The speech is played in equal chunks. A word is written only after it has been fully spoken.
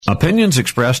Opinions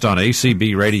expressed on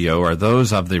ACB Radio are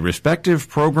those of the respective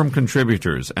program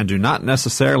contributors and do not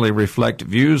necessarily reflect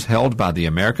views held by the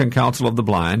American Council of the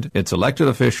Blind, its elected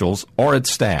officials, or its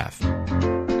staff.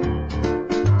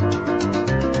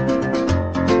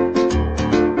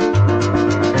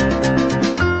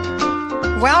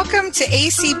 Welcome to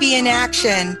ACB in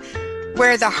Action,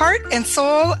 where the heart and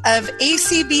soul of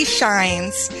ACB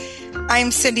shines.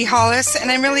 I'm Cindy Hollis,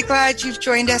 and I'm really glad you've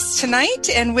joined us tonight.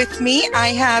 And with me, I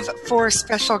have 4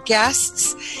 special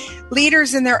guests,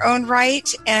 leaders in their own right,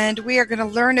 and we are going to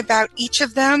learn about each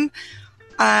of them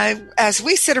as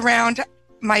we sit around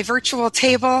my virtual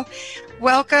table.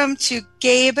 Welcome to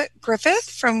Gabe Griffith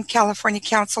from California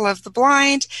Council of the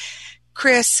Blind,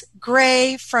 Chris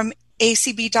Gray from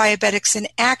ACB Diabetics in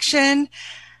Action,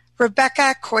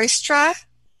 Rebecca Koistra,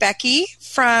 Becky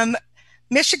from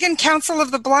Michigan Council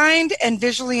of the Blind and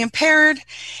Visually Impaired,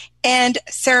 and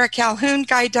Sarah Calhoun,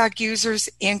 Guide Dog Users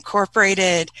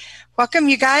Incorporated. Welcome,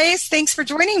 you guys. Thanks for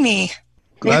joining me.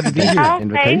 Glad to be here. Oh,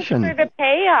 Invitation. thanks for the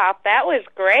payoff. That was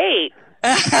great.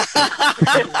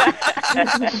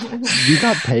 You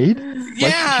got paid?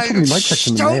 Yeah.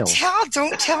 Don't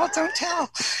tell.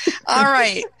 All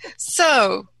right.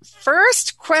 So,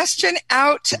 first question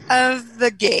out of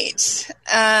the gate.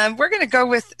 We're going to go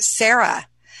with Sarah.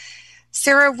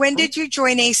 Sarah, when did you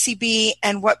join ACB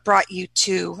and what brought you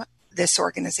to this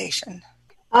organization?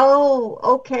 Oh,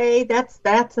 okay. That's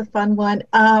a fun one.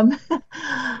 I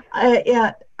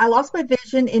lost my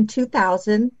vision in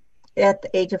 2000 at the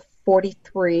age of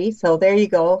 43. So there you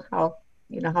go. How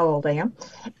old I am.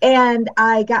 And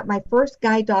I got my first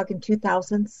guide dog in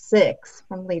 2006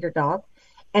 from Leader Dog.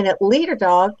 And at Leader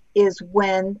Dog is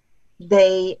when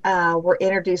they were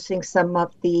introducing some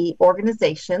of the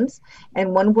organizations,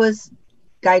 and one was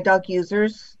Guide Dog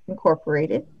Users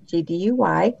Incorporated,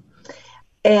 GDUI.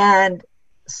 And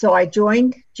so I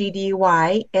joined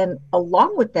GDUI, and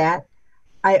along with that,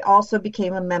 I also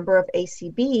became a member of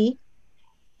ACB.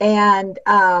 And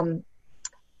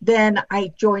then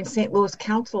I joined St. Louis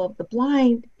Council of the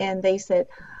Blind, and they said,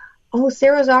 "Oh,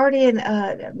 Sarah's already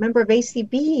a member of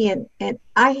ACB," and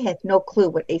I had no clue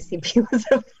what ACB was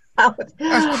about. Of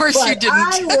course you didn't.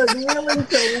 I was willing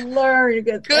to learn.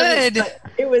 Good.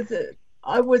 It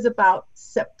was about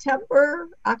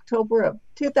October of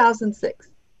 2006.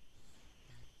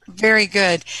 Very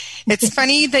good. It's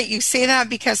funny that you say that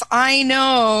because I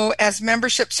know as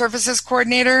membership services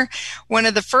coordinator, one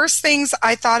of the first things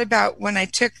I thought about when I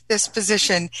took this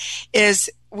position is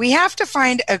we have to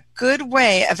find a good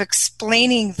way of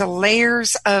explaining the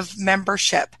layers of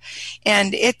membership.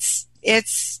 And it's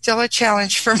still a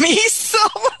challenge for me. So,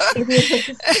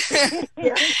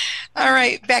 Yeah. All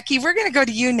right, Becky, we're going to go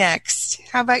to you next.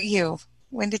 How about you?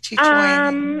 When did you join?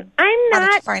 I'm How did you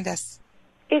not find us?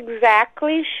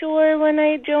 exactly sure when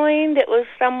I joined. It was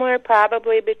somewhere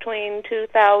probably between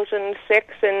 2006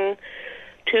 and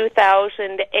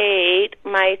 2008.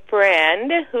 My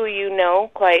friend, who you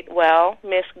know quite well,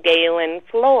 Miss Galen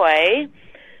Floy,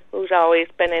 who's always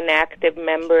been an active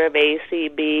member of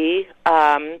ACB,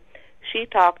 she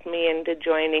talked me into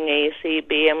joining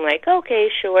ACB. I'm like, okay,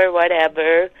 sure,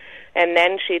 whatever. And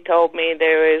then she told me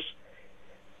because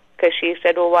she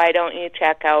said, well, why don't you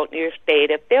check out your state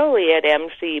affiliate,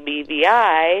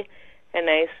 MCBVI? And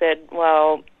I said,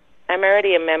 well, I'm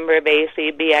already a member of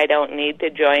ACB. I don't need to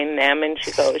join them. And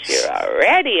she goes, you're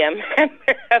already a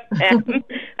member of them.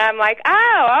 I'm like,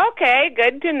 oh, okay,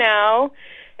 good to know.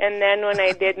 And then when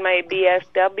I did my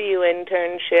BSW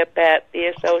internship at the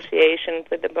Association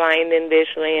for the Blind and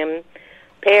Visually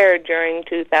Impaired during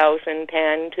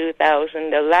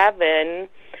 2010-2011,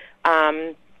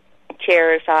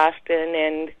 Charis Austin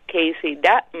and Casey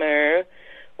Detmer,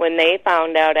 when they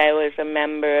found out I was a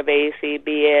member of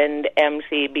ACB and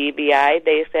MCBBI,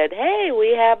 they said, hey,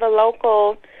 we have a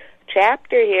local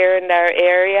chapter here in our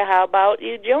area. How about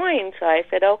you join? So I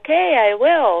said, okay, I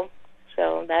will.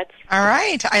 So that's... All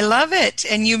right. I love it.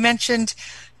 And you mentioned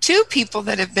 2 people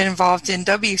that have been involved in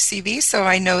WCB, so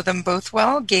I know them both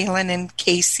well, Galen and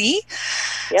Casey.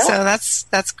 Yep. So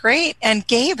that's great. And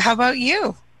Gabe, how about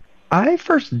you? I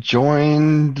first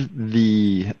joined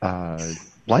the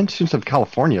Blind Students of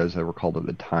California, as they were called at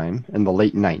the time, in the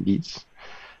late 90s,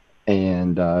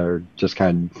 and just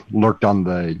kind of lurked on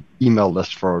the email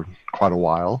list for quite a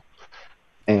while.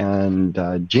 And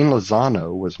Gene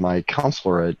Lozano was my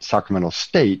counselor at Sacramento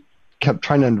State, kept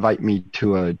trying to invite me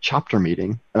to a chapter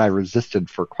meeting, and I resisted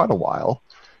for quite a while.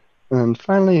 And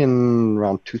finally, in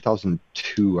around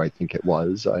 2002, I think it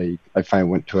was, I finally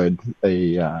went to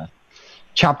a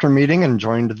chapter meeting and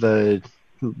joined the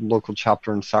local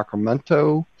chapter in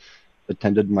Sacramento.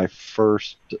 attended my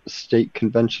first state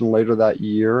convention later that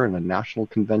year and a national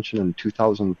convention in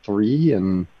 2003,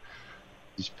 and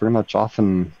was pretty much off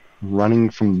and running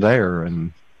from there,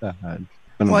 and been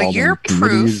involved in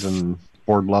committees and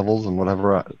board levels and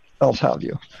whatever else have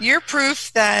you. You're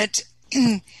proof that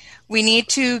we need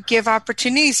to give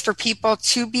opportunities for people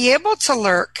to be able to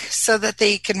lurk so that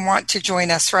they can want to join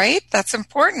us, right? That's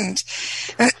important.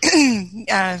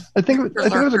 I think it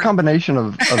was a combination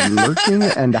of lurking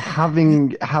and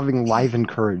having live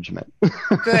encouragement.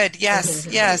 Good.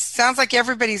 Yes. Sounds like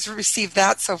everybody's received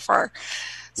that so far.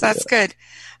 So that's good.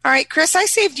 All right, Chris, I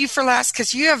saved you for last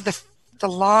because you have the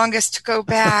longest to go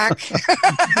back.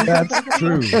 That's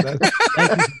true.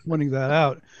 Thank you for pointing that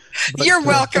out. But, You're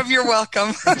welcome.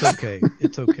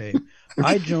 It's okay.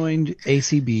 I joined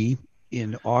ACB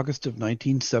in August of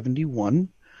 1971,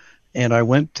 and I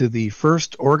went to the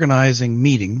first organizing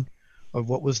meeting of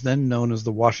what was then known as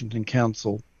the Washington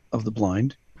Council of the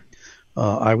Blind.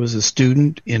 I was a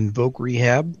student in Voc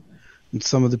Rehab, and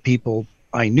some of the people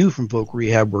I knew from Voc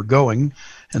Rehab were going,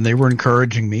 and they were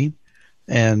encouraging me.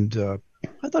 And I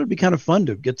thought it'd be kind of fun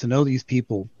to get to know these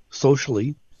people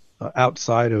socially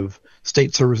outside of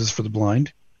State Services for the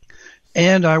Blind.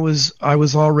 And I was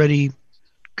already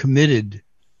committed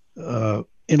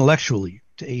intellectually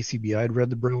to ACB. I'd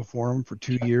read the Braille Forum for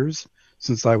 2 years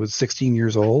since I was 16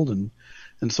 years old, and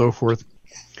so forth.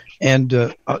 And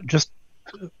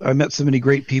I met so many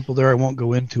great people there. I won't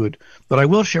go into it, but I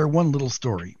will share one little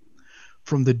story.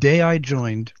 From the day I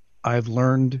joined, I've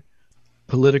learned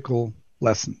political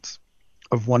lessons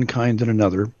of one kind and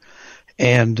another.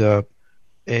 And a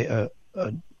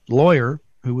lawyer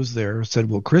who was there said,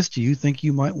 "Well, Chris, do you think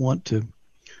you might want to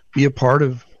be a part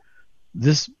of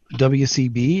this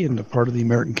WCB and a part of the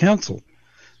American Council?"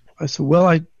 I said,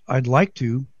 "Well, I'd like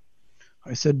to."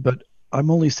 I said, "But I'm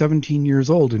only 17 years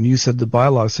old, and you said the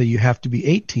bylaws say you have to be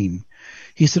 18.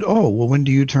 He said, "Oh, well, when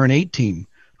do you turn 18?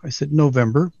 I said,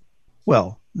 "November."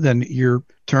 "Well, then you're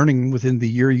turning within the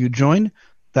year you join.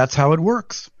 That's how it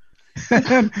works."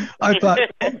 And I thought,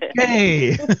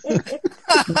 okay,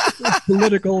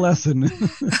 political lesson.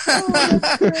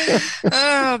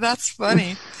 Oh, that's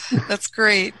funny. That's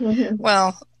great.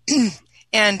 Well,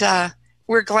 and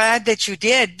we're glad that you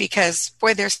did, because,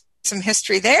 boy, there's some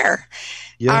history there.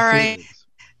 Yes, all right.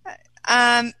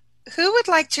 Who would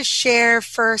like to share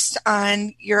first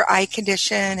on your eye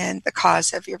condition and the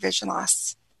cause of your vision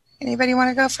loss? Anybody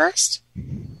want to go first?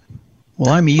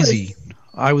 Well, I'm easy.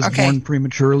 I was born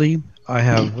prematurely. I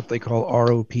have what they call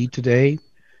ROP today,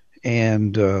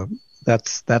 and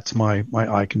that's my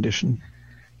eye condition.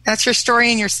 That's your story,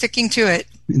 and you're sticking to it.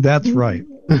 That's right.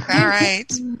 All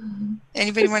right.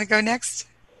 Anybody want to go next?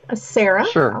 Sarah?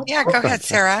 Sure. Yeah, go ahead,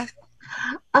 Sarah.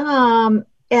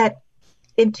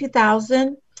 In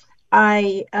 2000,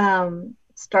 I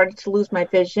started to lose my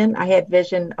vision. I had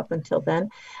vision up until then,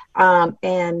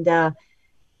 and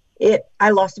I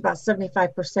lost about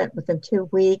 75% within 2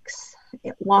 weeks.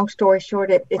 Long story short,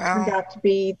 it turned out to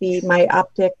be my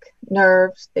optic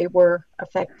nerves. They were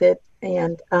affected,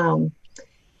 and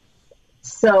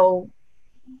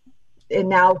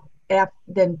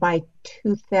then by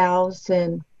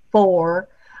 2004,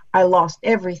 I lost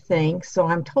everything. So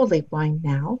I'm totally blind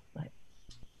now.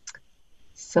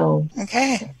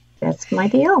 Okay, that's my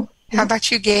deal. How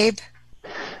about you, Gabe?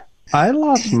 I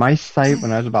lost my sight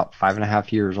when I was about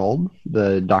 5.5 years old.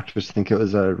 The doctors think it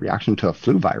was a reaction to a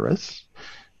flu virus.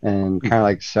 And kind of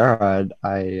like Sarah,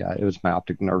 it was my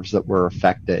optic nerves that were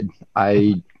affected.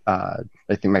 I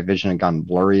think my vision had gone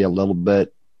blurry a little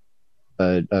bit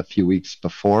a few weeks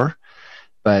before.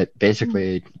 But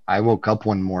basically, I woke up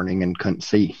one morning and couldn't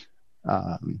see.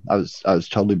 I was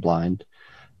totally blind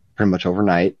pretty much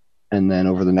overnight. And then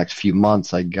over the next few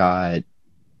months, I got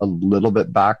a little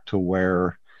bit back to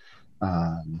where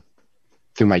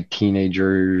through my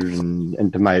teenagers and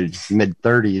into my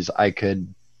mid-30s, I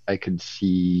could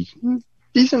see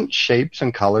decent shapes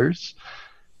and colors.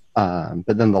 But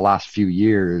then the last few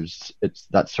years,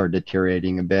 that started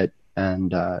deteriorating a bit.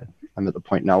 And I'm at the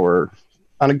point now where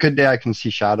on a good day, I can see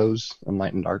shadows in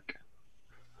light and dark.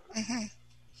 Mm-hmm.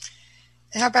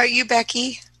 How about you,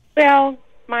 Becky? Well,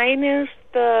 mine is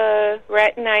the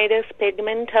retinitis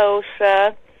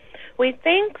pigmentosa. We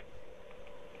think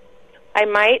I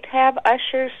might have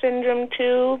Usher syndrome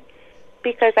too,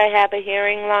 because I have a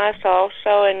hearing loss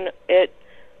also, and it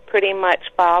pretty much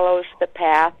follows the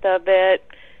path of it.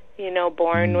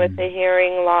 Born with a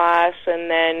hearing loss, and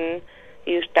then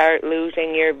you start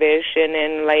losing your vision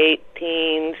in late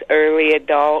teens, early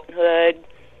adulthood,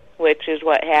 which is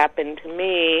what happened to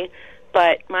me.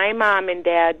 But my mom and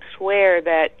dad swear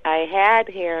that I had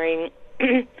hearing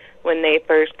when they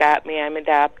first got me. I'm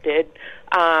adopted.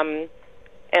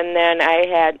 And then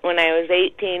when I was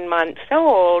 18 months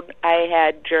old, I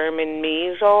had German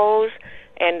measles,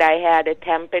 and I had a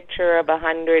temperature of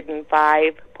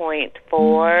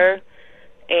 105.4,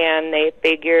 and they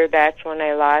figure that's when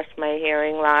I lost my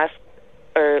hearing loss.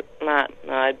 Or not,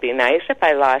 it'd be nice if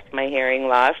I lost my hearing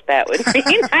loss. That would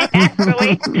mean I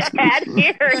actually had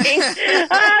hearing.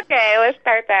 Okay, let's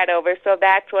start that over. So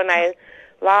that's when I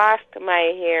lost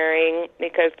my hearing,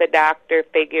 because the doctor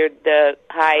figured the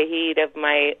high heat of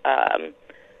my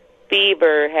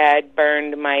fever had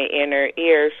burned my inner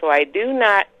ear. So I do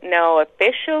not know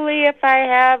officially if I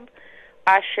have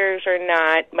Usher's or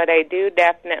not, but I do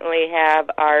definitely have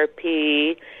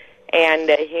RP and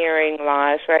a hearing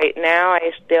loss. Right now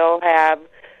I still have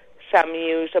some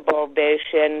usable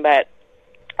vision, but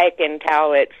I can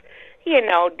tell it's,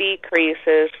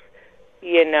 decreases,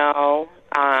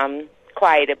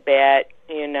 quite a bit.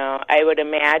 I would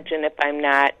imagine if I'm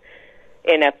not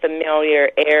in a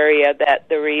familiar area that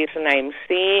the reason I'm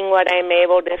seeing what I'm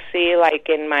able to see, like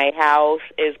in my house,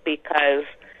 is because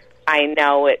I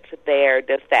know it's there.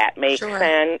 Does that make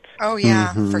sense? Oh,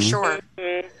 yeah, for sure.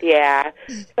 Mm-hmm. Yeah.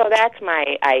 So that's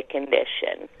my eye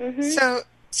condition. Mm-hmm.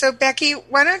 So Becky,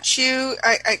 why don't you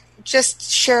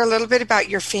just share a little bit about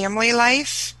your family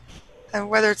life,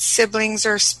 whether it's siblings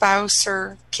or spouse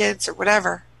or kids or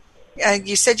whatever.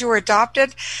 You said you were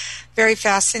adopted. Very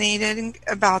fascinated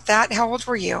about that. How old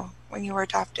were you when you were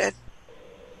adopted?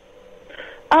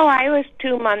 Oh, I was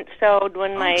 2 months old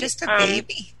when just a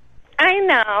baby. I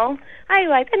know. I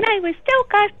was, and I was still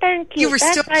gosh darn cute. You were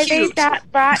That's still why cute. They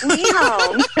brought me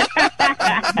home.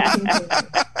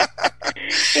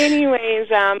 Anyways,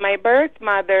 my birth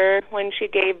mother, when she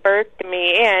gave birth to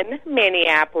me in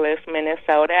Minneapolis,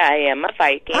 Minnesota, I am a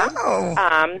Viking.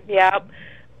 Oh. Yep.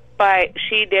 But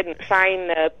she didn't sign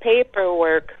the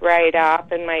paperwork right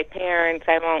off, and my parents,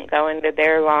 I won't go into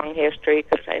their long history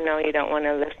because I know you don't want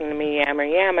to listen to me yammer.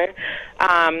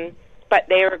 But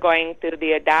they were going through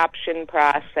the adoption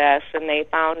process, and they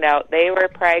found out they were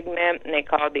pregnant, and they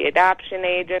called the adoption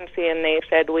agency, and they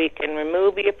said, we can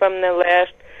remove you from the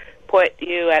list, put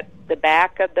you at the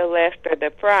back of the list or the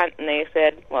front. And they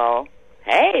said, well,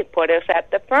 hey, put us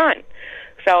at the front.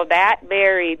 So that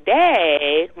very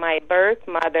day, my birth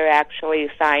mother actually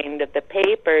signed the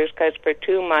papers, because for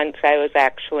 2 months I was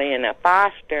actually in a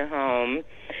foster home.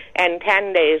 And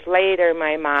 10 days later,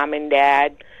 my mom and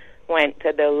dad went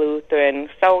to the Lutheran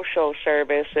Social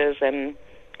Services and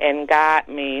got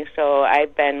me. So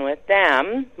I've been with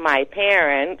them, my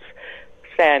parents,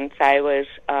 since I was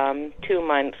 2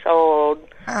 months old.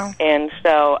 Oh. And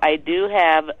so I do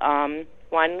have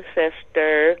one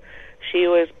sister. She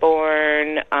was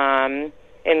born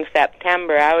in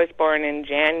September. I was born in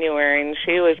January, and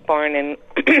she was born in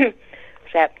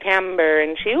September.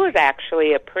 And she was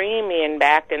actually a preemie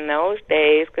back in those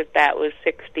days, because that was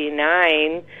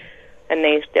 1969, and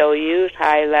they still use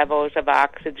high levels of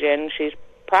oxygen. She's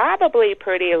probably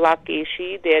pretty lucky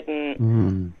she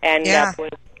didn't end up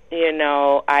with,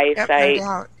 eyesight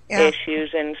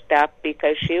issues and stuff,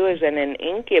 because she was in an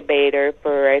incubator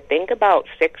for, I think, about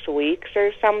 6 weeks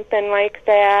or something like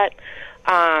that.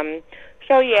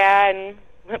 So, yeah, and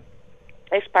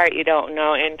this part you don't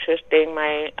know, interesting,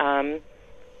 my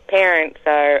parents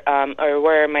are, or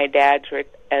were, my dad's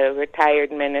a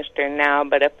retired minister now,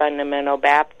 but a fundamental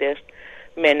Baptist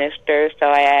minister, so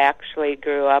I actually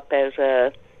grew up as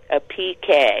a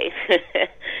PK.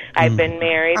 I've been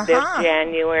married this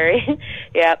January.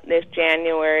 Yep, this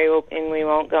January, and we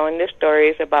won't go into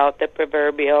stories about the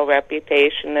proverbial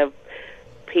reputation of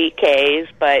PKs,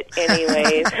 but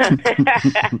anyways,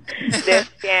 this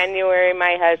January,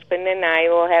 my husband and I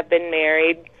will have been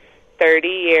married 30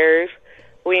 years.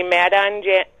 We met on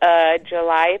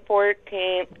July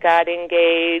 14th, got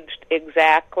engaged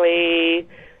exactly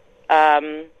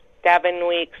 7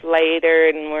 weeks later,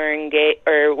 and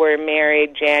we're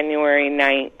married January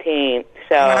 19th.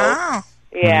 So,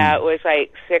 yeah, it was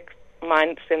like 6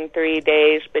 months and 3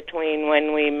 days between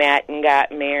when we met and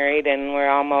got married, and we're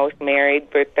almost married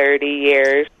for 30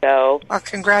 years. So, well,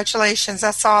 congratulations!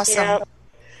 That's awesome.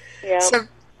 Yep. So,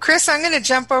 Chris, I'm going to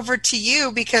jump over to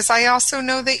you, because I also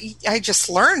know that I just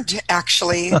learned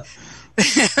actually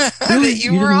that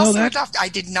you were also adopted. I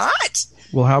did not.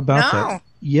 Well, how about that?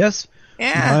 Yes.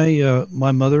 Yeah.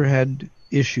 My mother had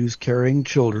issues carrying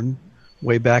children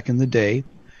way back in the day,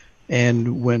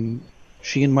 and when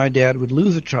she and my dad would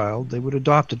lose a child, they would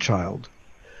adopt a child.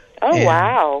 Oh, and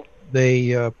wow.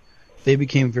 They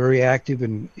became very active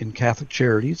in Catholic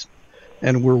Charities,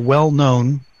 and were well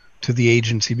known to the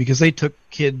agency because they took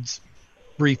kids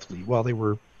briefly while they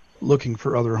were looking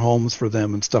for other homes for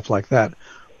them and stuff like that.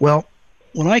 Well,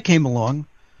 when I came along,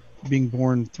 being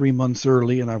born 3 months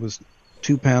early, and I was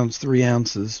 2 pounds 3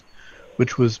 ounces,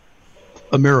 which was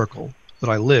a miracle that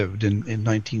I lived in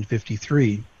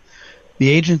 1953, the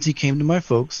agency came to my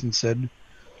folks and said,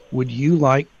 would you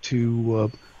like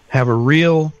to have a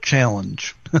real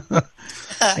challenge?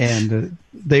 And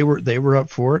they were up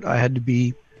for it. I had to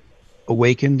be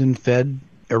awakened and fed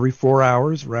every 4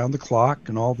 hours around the clock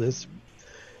and all this.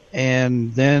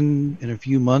 And then in a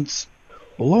few months,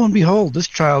 well, lo and behold, this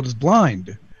child is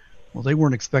blind. Well, they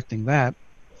weren't expecting that,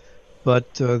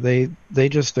 but they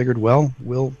just figured, well,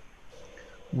 we'll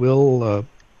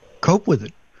cope with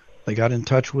it. They got in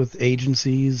touch with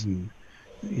agencies and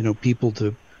people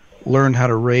to learn how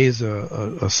to raise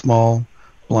a small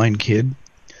blind kid.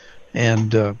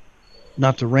 And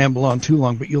not to ramble on too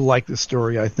long, but you'll like this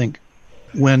story, I think.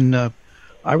 When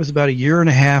I was about 1.5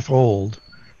 years old,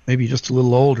 maybe just a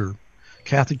little older,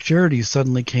 Catholic Charities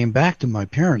suddenly came back to my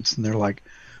parents, and they're like,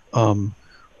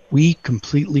 we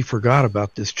completely forgot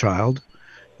about this child.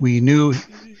 We knew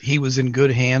he was in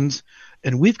good hands,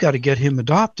 and we've got to get him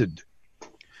adopted.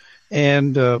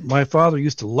 And my father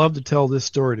used to love to tell this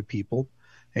story to people,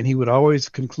 and he would always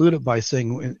conclude it by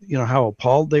saying, how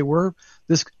appalled they were.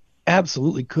 This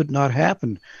absolutely could not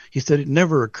happen. He said it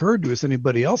never occurred to us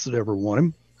anybody else would ever want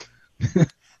him.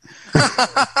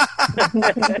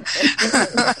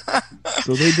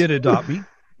 So they did adopt me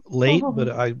late, but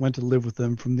I went to live with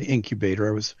them from the incubator.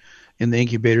 I was in the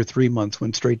incubator 3 months,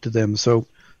 went straight to them. So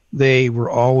they were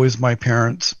always my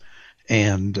parents,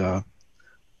 and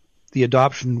the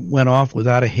adoption went off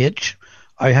without a hitch.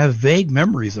 I have vague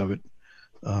memories of it,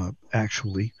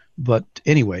 actually. But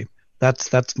anyway,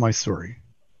 that's my story.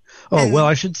 Oh, well,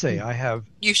 I should say I have...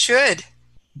 You should.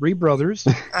 3 brothers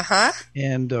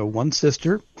and 1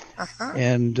 sister.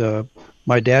 And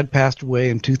my dad passed away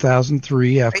in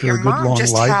 2003 after a good long life. But your mom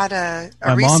just had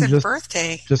a recent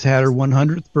birthday. Just had her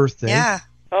 100th birthday. Yeah.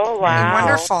 Oh, wow. And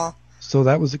wonderful. So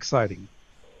that was exciting.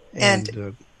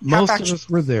 And most of us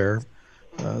were there.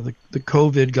 The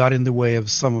COVID got in the way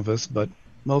of some of us, but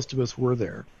most of us were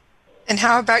there. And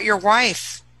how about your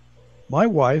wife? My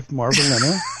wife,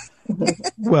 Marvelina.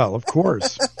 Well, of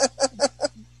course.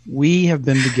 We have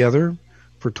been together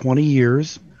for 20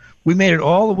 years. We made it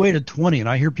all the way to 20, and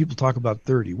I hear people talk about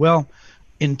 30. Well,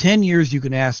 in 10 years, you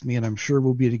can ask me, and I'm sure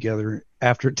we'll be together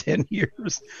after 10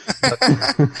 years. But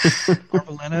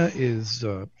Marvelina is,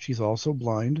 she's also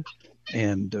blind,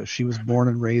 and she was born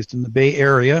and raised in the Bay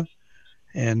Area,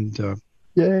 and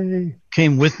Yay.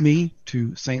 Came with me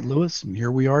to St. Louis, and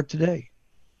here we are today.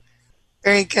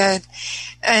 Very good.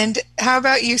 And how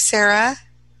about you, Sarah?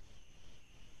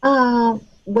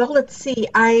 Well, let's see.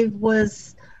 I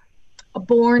was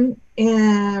born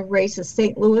and raised in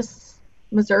St. Louis,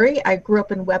 Missouri. I grew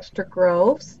up in Webster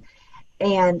Groves,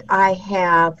 and I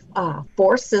have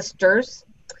 4 sisters.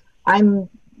 I'm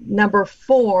number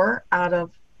 4 out of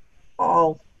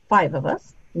all 5 of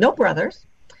us. No brothers.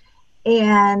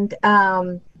 And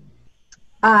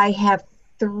I have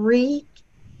 3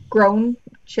 grown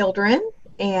children,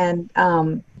 and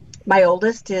my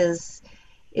oldest is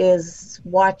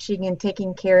watching and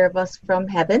taking care of us from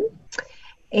heaven,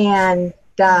 and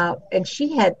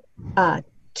she had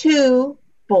 2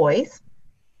 boys,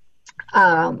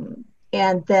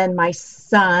 and then my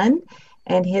son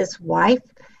and his wife,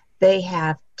 they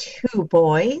have 2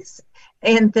 boys,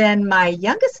 and then my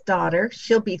youngest daughter,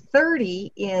 she'll be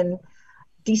 30 in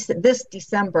this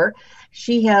December.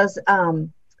 She has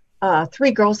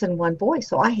 3 girls and 1 boy,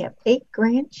 so I have 8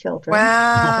 grandchildren.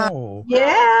 Wow. Oh.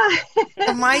 Yeah.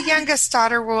 Well, my youngest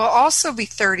daughter will also be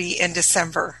 30 in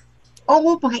December.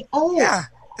 Oh, my. Oh. Yeah.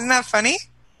 Isn't that funny?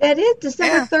 It is.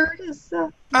 December 3rd is...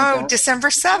 December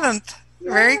 7th.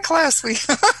 Yeah. Very close.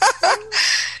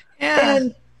 Yeah.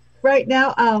 And right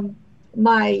now,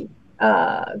 my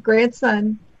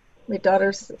grandson, my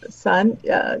daughter's son,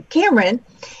 Cameron,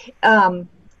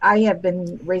 I have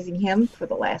been raising him for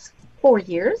the last 4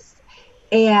 years,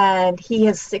 and he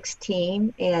is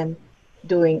 16 and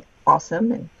doing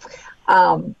awesome.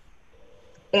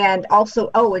 And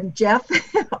also, and Jeff,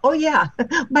 oh yeah,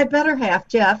 my better half,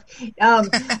 Jeff.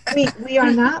 We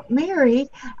are not married,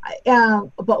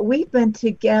 but we've been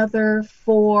together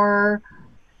for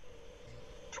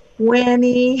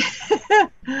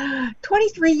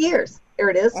 23 years. There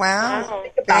it is. Wow,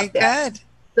 very good.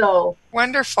 So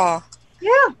wonderful.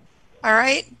 Yeah. All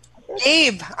right.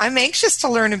 Gabe, I'm anxious to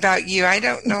learn about you. I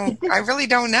don't know. I really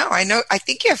don't know. I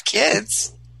think you have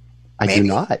kids. Maybe. I do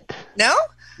not. No?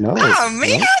 No. Oh,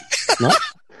 man. No.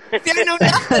 I know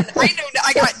nothing.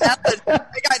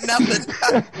 I got nothing.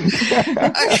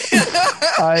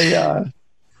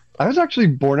 I was actually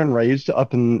born and raised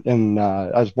up in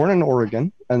I was born in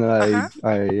Oregon, and then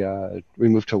we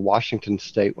moved to Washington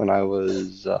State when I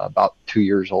was about 2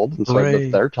 years old, and so I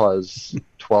lived there till I was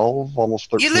 12,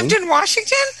 almost 13. You lived in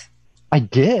Washington? I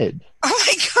did. Oh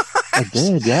my gosh! I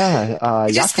did, yeah. I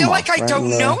just feel like I don't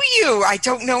know you. I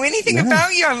don't know anything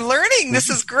about you. I'm learning. This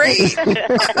is great. But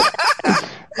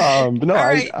no,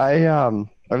 right. I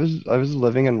was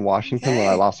living in Washington when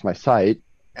I lost my sight.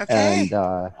 Okay.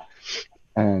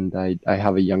 And I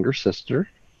have a younger sister.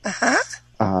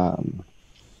 And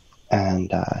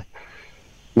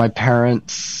my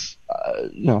parents,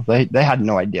 they had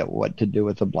no idea what to do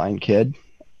with a blind kid.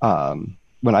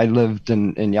 When I lived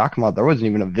in Yakima, there wasn't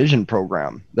even a vision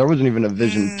program. There wasn't even a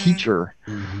vision teacher.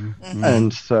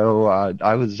 And so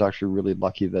I was actually really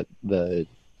lucky that the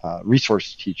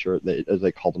resource teacher, as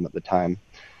they called him at the time,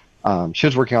 she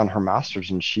was working on her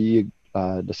master's, and she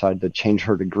decided to change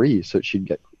her degree so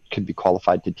that could be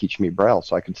qualified to teach me Braille,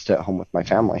 so I could stay at home with my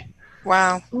family.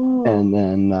 Wow. And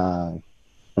then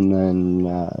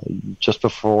just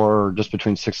between 6th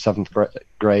and 7th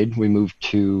grade, we moved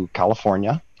to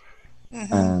California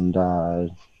and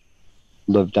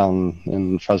lived down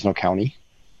in Fresno County.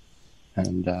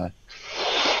 And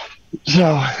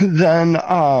so then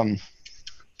I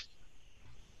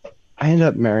ended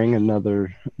up marrying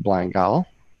another blind gal,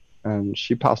 and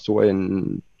she passed away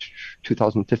in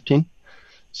 2015.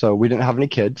 So we didn't have any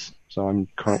kids. So I'm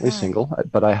currently single,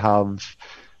 but I have,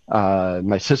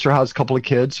 my sister has a couple of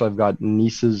kids, so I've got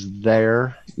nieces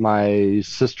there. My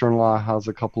sister-in-law has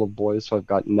a couple of boys, so I've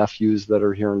got nephews that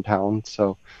are here in town.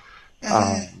 So,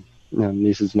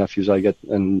 nieces, nephews, I get,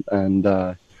 and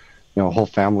a whole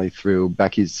family through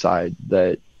Becky's side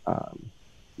that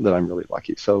I'm really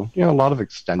lucky. So, a lot of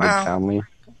extended family.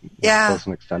 Yeah. Close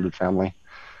and extended family.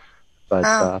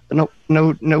 But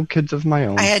no kids of my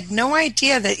own. I had no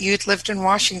idea that you'd lived in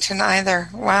Washington either.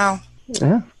 Wow.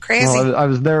 Yeah. Crazy. Well, I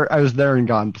was there and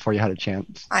gone before you had a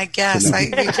chance. I guess.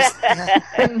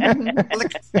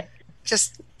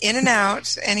 Just in and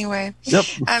out anyway. Yep.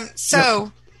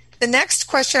 So the next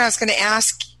question I was going to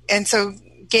ask, and so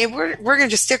Gabe, we're going to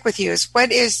just stick with you, is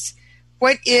what is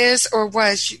or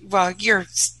was, well,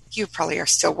 you probably are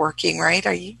still working, right?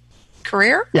 Are you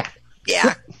career? Yeah.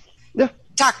 Yeah. Yeah.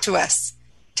 Talk to us.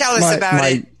 Tell us about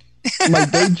it.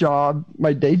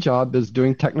 My day job is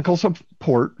doing technical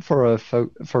support for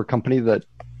a company that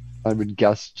I would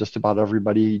guess just about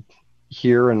everybody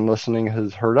here and listening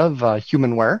has heard of,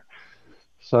 Humanware.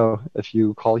 So if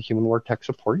you call Humanware tech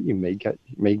support, you may get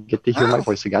to hear my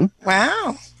voice again.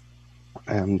 Wow.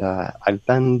 And I've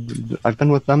been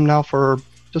with them now for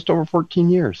just over 14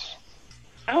 years.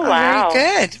 Oh, wow.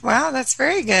 Very good. Wow, that's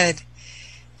very good.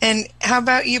 And how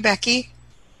about you, Becky?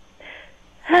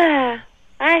 I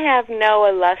have no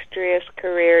illustrious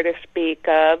career to speak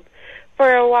of.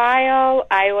 For a while,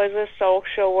 I was a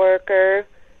social worker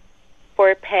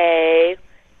for pay.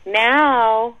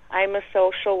 Now, I'm a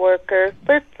social worker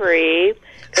for free,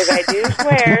 because I do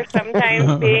swear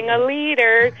sometimes being a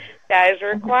leader does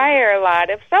require a lot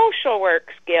of social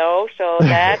work skills. So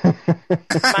that's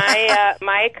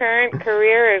my current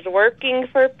career is working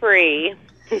for free.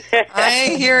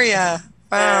 I hear ya.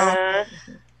 Wow.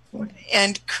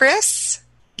 And Chris,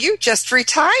 you just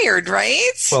retired,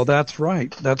 right? Well, that's right.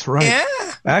 That's right. Yeah.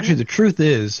 Actually, the truth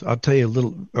is, I'll tell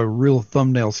you a real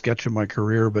thumbnail sketch of my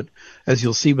career. But as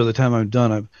you'll see by the time I'm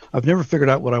done, I've never figured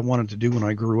out what I wanted to do when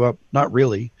I grew up. Not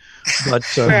really, but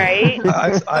right.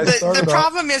 The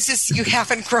problem is you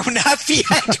haven't grown up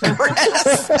yet,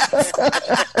 Chris.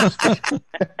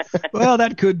 Well,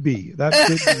 that could be. But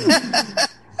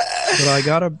I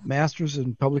got a master's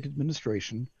in public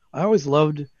administration. I always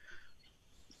loved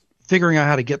figuring out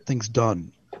how to get things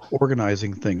done,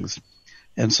 organizing things.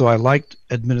 And so I liked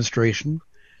administration.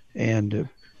 And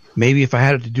maybe if I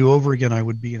had it to do over again, I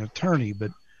would be an attorney.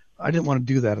 But I didn't want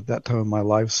to do that at that time in my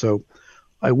life. So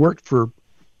I worked for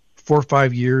 4 or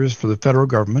 5 years for the federal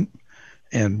government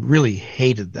and really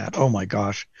hated that. Oh, my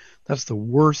gosh. That's the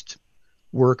worst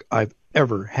work I've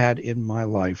ever had in my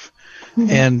life. Mm-hmm.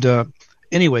 And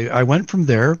anyway, I went from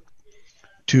there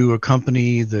to a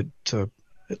company that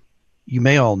you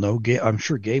may all know, I'm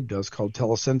sure Gabe does, called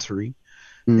Telesensory.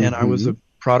 Mm-hmm. And I was a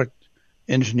product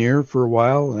engineer for a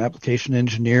while, an application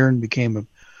engineer, and became a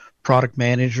product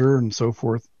manager and so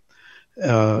forth.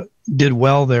 Did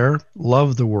well there,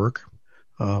 loved the work,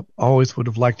 always would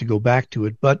have liked to go back to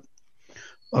it. But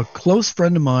a close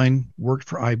friend of mine worked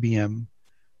for IBM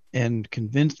and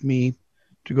convinced me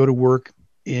to go to work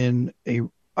in a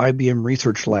IBM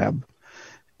research lab.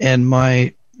 And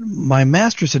my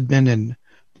master's had been in,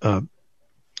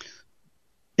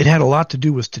 it had a lot to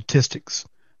do with statistics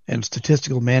and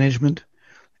statistical management.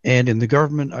 And in the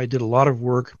government, I did a lot of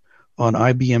work on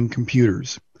IBM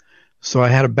computers. So I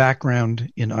had a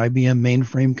background in IBM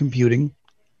mainframe computing,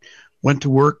 went to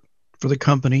work for the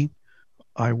company.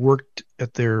 I worked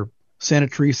at their Santa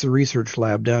Teresa Research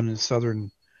Lab down in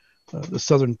the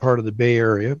southern part of the Bay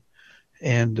Area,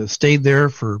 and stayed there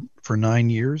for 9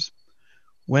 years.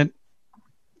 Went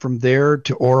from there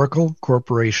to Oracle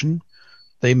Corporation.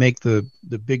 They make the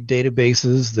big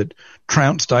databases that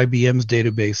trounced IBM's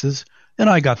databases, and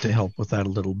I got to help with that a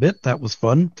little bit. That was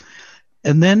fun.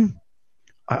 And then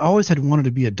I always had wanted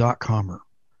to be a .comer.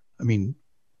 I mean,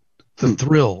 the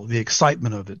thrill, the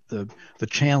excitement of it, the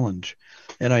challenge.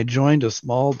 And I joined a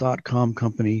small .com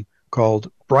company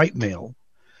called Brightmail.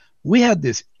 We had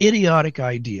this idiotic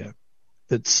idea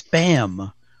that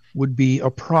spam would be a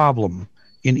problem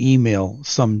in email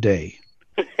someday.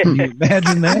 Can you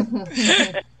imagine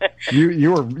that?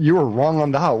 You were wrong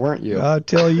on that, weren't you? I'll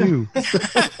tell you.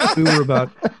 We were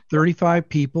about 35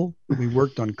 people. We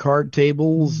worked on card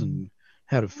tables and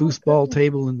had a foosball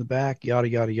table in the back, yada,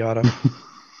 yada, yada.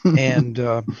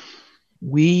 And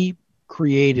we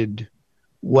created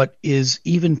what is,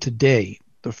 even today,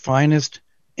 the finest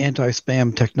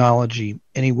anti-spam technology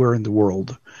anywhere in the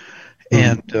world.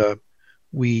 And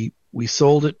we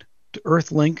sold it to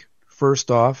Earthlink first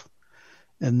off,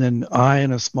 and then I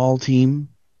and a small team,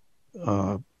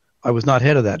 I was not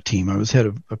head of that team, I was head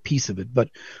of a piece of it, but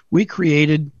we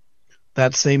created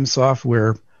that same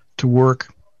software to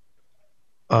work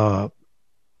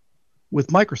with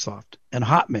Microsoft and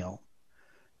Hotmail.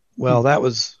 Well, that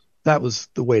was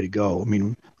the way to go. I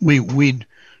mean,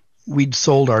 we'd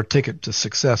sold our ticket to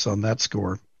success on that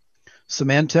score.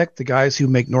 Symantec, the guys who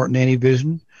make Norton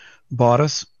AnyVision, bought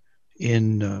us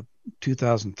in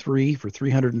 2003 for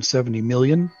 $370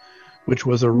 million, which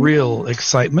was a real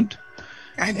excitement.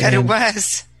 I bet it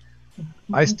was.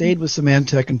 I stayed with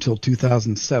Symantec until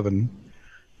 2007,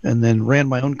 and then ran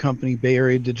my own company, Bay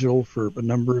Area Digital, for a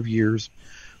number of years,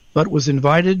 but was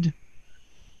invited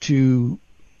to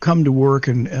come to work,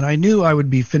 and I knew I would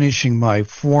be finishing my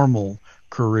formal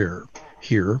career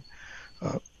here.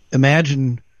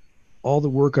 Imagine all the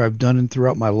work I've done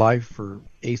throughout my life for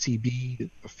ACB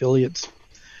affiliates,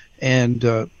 and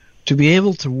to be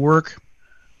able to work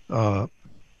at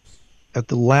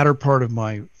the latter part of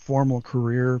my formal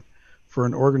career for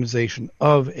an organization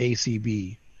of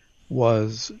ACB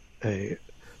was a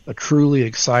truly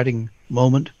exciting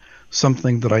moment,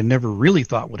 something that I never really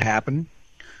thought would happen.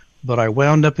 But I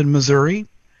wound up in Missouri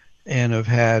and have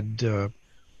had,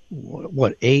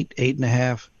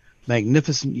 8.5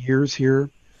 magnificent years here.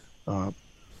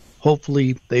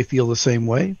 Hopefully they feel the same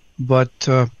way. But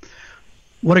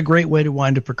what a great way to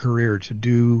wind up a career, to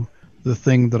do the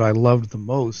thing that I loved the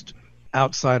most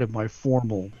outside of my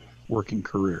formal working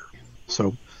career.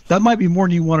 So that might be more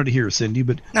than you wanted to hear, Cindy.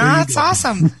 But no, that's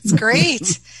awesome. It's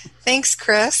great. Thanks,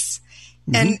 Chris.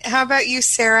 Mm-hmm. And how about you,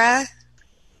 Sarah?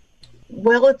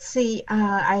 Well, let's see.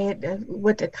 I had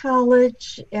went to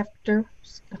college after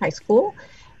high school,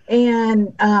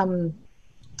 and I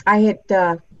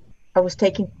was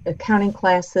taking accounting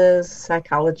classes,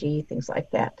 psychology, things like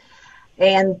that.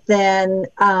 And then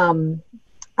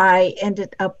I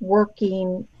ended up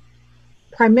working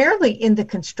primarily in the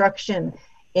construction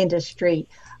industry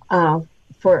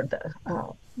for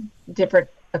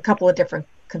a couple of different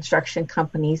construction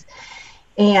companies,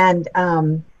 and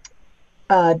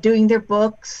doing their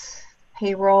books,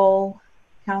 payroll,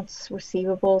 accounts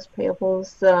receivables,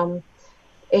 payables,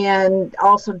 and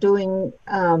also doing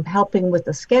helping with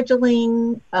the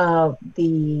scheduling of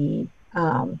the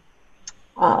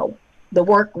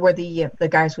work where the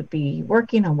guys would be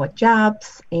working on what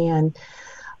jobs, and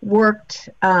worked.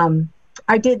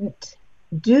 I didn't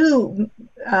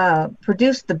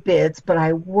produce the bids, but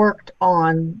I worked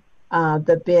on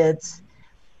the bids,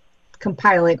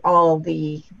 compiling all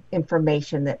the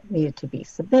information that needed to be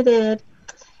submitted.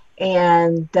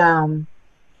 And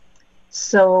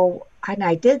so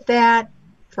I did that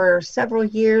for several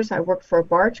years. I worked for a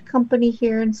barge company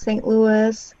here in St.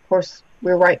 Louis. Of course,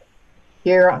 we're right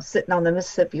here sitting on the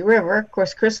Mississippi River. Of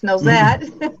course, Chris knows that.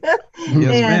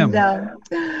 Yes, ma'am.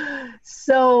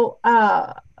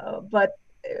 But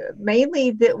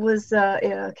mainly that was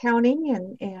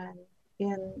accounting and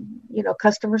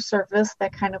customer service,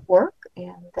 that kind of work.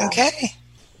 And okay.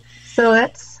 So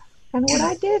that's kind of what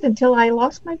I did until I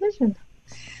lost my vision.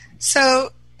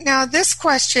 So now this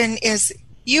question is,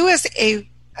 you as a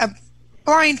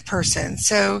blind person.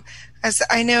 So as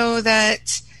I know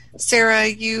that, Sarah,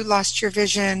 you lost your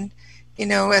vision,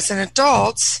 as an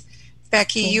adult.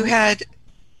 Becky, you had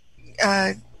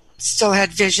still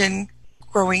had vision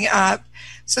growing up.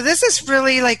 So this is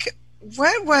really like,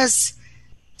 what was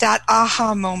that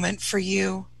aha moment for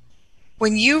you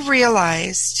when you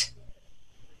realized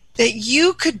that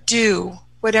you could do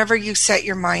whatever you set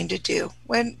your mind to do?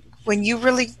 When you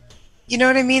really, you know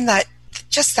what I mean? That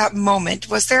just that moment.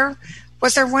 Was there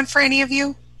one for any of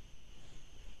you?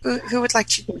 Who would like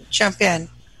to jump in?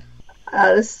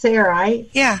 Sarah,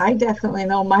 I definitely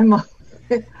know my mom.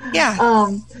 Yeah.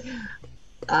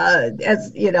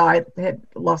 As you know, I had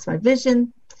lost my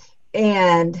vision,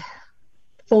 and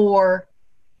for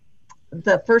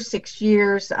the first 6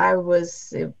 years, I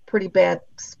was in a pretty bad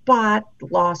spot.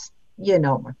 Lost,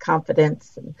 my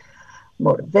confidence and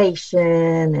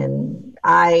motivation, and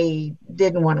I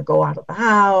didn't want to go out of the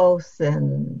house,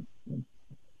 and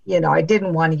I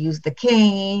didn't want to use the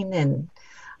cane, and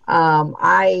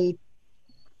I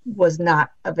was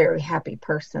not a very happy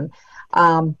person.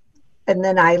 And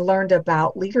then I learned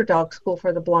about Leader Dog School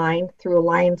for the Blind through a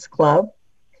Lions Club,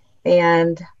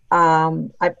 and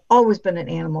I've always been an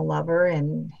animal lover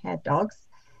and had dogs.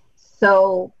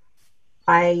 So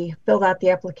I filled out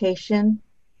the application,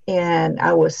 and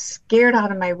I was scared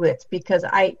out of my wits because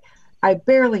I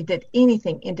barely did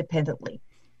anything independently,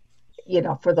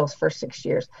 for those first 6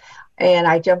 years. And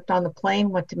I jumped on the plane,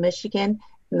 went to Michigan,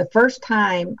 and the first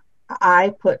time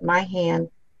I put my hand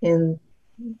on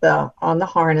the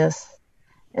harness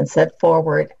and set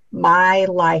forward, my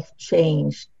life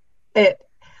changed. It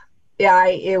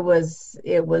was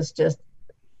just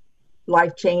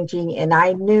life changing, and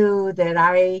I knew that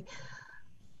I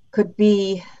could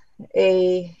be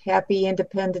a happy,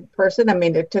 independent person. I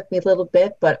mean, it took me a little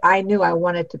bit, but I knew I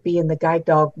wanted to be in the guide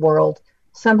dog world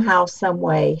somehow, some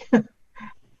way.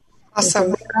 Awesome.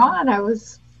 And from there on, I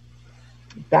was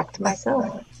back to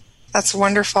myself. That's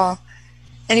wonderful.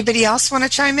 Anybody else want to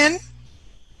chime in?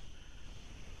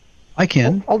 I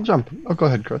can. I'll jump. Oh, go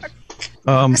ahead, Chris.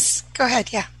 Yes, go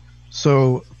ahead. Yeah.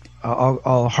 So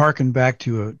I'll hearken back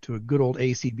to a good old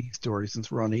ACB story,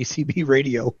 since we're on ACB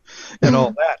radio and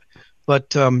all that.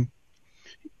 But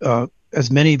as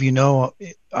many of you know,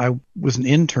 I was an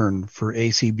intern for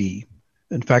ACB.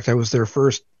 In fact, I was their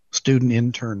first student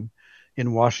intern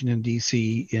in Washington,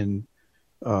 D.C. in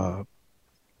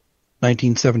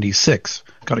 1976.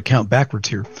 Got to count backwards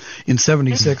here. In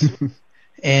 76.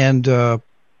 And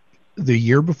the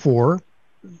year before,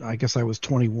 I guess I was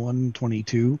 21,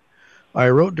 22, I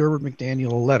wrote Durward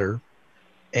McDaniel a letter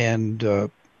and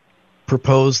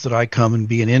proposed that I come and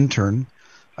be an intern.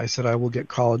 I said I will get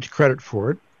college credit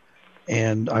for it,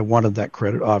 and I wanted that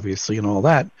credit, obviously, and all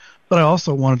that. But I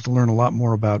also wanted to learn a lot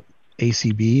more about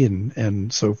ACB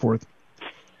and so forth.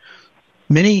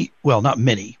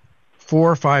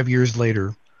 4 or 5 years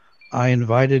later, I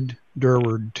invited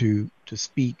Durward to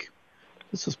speak.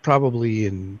 This was probably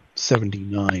in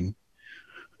 79,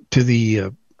 to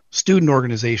the student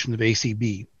organization of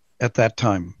ACB at that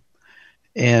time.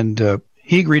 And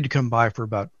he agreed to come by for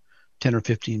about 10 or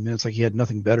 15 minutes, like he had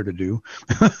nothing better to do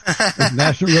as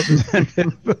national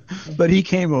representative. But he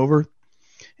came over,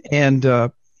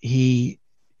 and he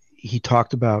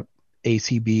talked about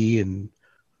ACB and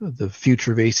the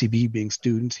future of ACB being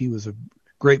students. He was a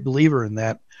great believer in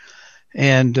that.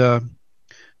 And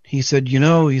he said,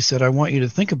 I want you to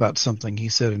think about something. He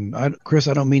said, and Chris,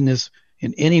 I don't mean this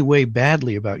in any way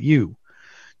badly about you.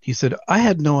 He said, I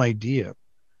had no idea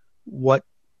what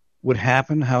would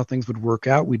happen, how things would work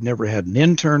out. We'd never had an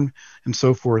intern and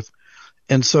so forth.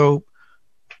 And so,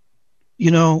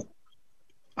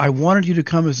 I wanted you to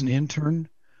come as an intern,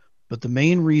 but the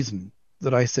main reason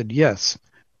that I said yes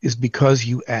is because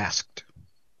you asked.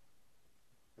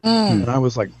 And I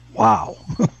was like, wow.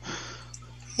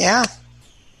 Yeah.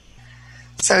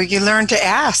 So you learned to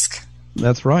ask.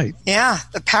 That's right. Yeah,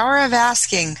 the power of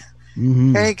asking.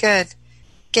 Mm-hmm. Very good.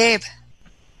 Gabe?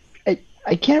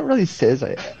 I can't really say as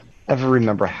I ever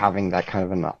remember having that kind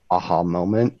of an aha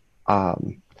moment. I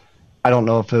don't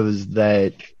know if it was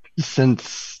that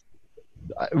since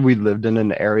we lived in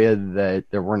an area that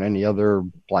there weren't any other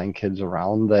blind kids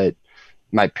around, that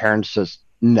my parents just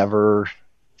never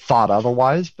thought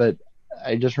otherwise. But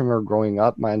I just remember growing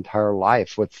up my entire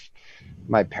life with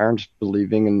my parents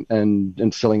believing and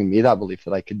instilling in me that belief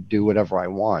that I could do whatever I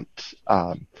want.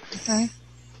 Okay.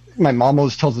 My mom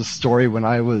always tells a story when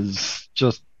I was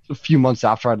just a few months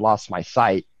after I'd lost my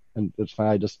sight. And it's funny,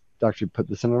 I just actually put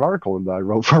this in an article that I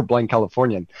wrote for Blind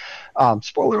Californian.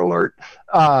 Spoiler alert.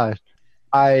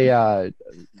 I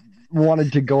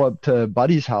wanted to go up to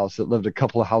Buddy's house that lived a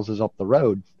couple of houses up the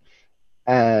road.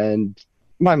 And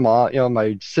my mom,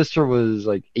 my sister was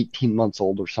like 18 months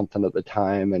old or something at the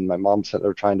time. And my mom sat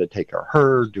there trying to take care of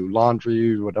her, do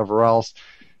laundry, whatever else.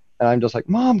 And I'm just like,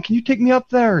 Mom, can you take me up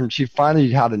there? And she finally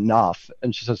had enough.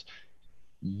 And she says,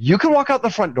 you can walk out the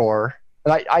front door.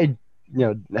 And I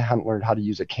hadn't learned how to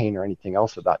use a cane or anything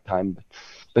else at that time.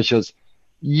 But she goes,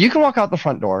 you can walk out the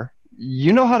front door.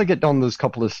 You know how to get down those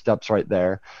couple of steps right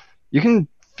there. You can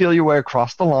feel your way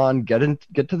across the lawn, get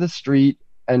to the street,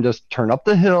 and just turn up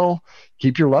the hill,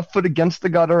 keep your left foot against the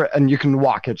gutter, and you can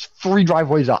walk. It's 3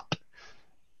 driveways up.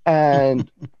 And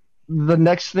the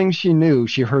next thing she knew,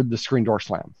 she heard the screen door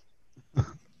slam.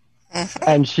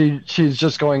 And she's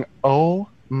just going, oh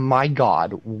my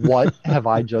God, what have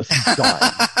I just done?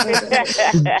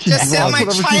 Just sent my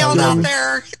child out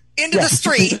there into the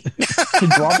street. She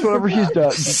drops whatever she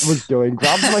was doing,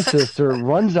 grabs my sister,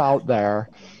 runs out there.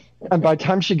 And by the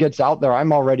time she gets out there,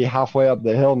 I'm already halfway up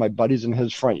the hill. My buddy's in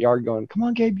his front yard going, come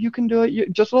on, Gabe, you can do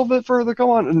it. Just a little bit further. Come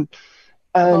on.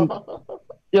 And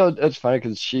it's funny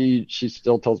because she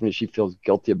still tells me she feels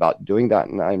guilty about doing that.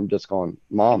 And I'm just going,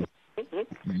 Mom,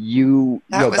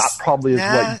 that probably is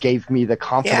what gave me the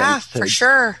confidence to for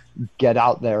sure. get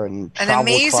out there and travel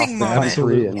amazing across the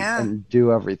country and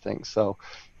do everything. So,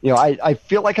 I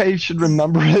feel like I should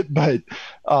remember it, but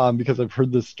because I've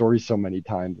heard this story so many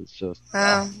times, it's just,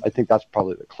 I think that's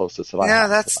probably the closest that I have.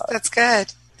 No, that's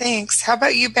good. Thanks. How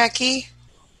about you, Becky?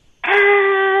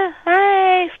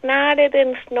 I snotted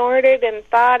and snorted and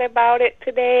thought about it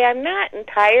today. I'm not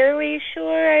entirely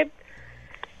sure I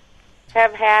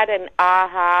have had an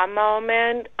aha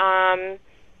moment.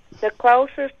 The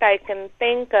closest I can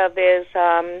think of is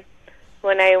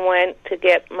when I went to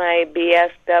get my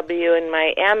BSW and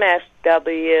my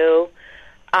MSW.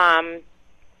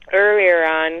 Earlier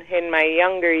on in my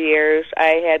younger years,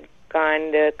 I had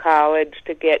gone to college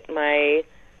to get my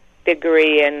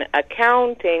degree in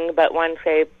accounting, but once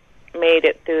I made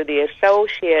it through the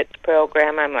associate's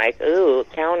program, I'm like, ooh,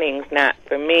 accounting's not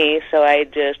for me, so I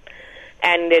just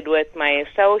ended with my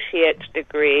associate's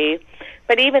degree.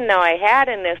 But even though I had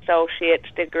an associate's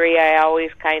degree, I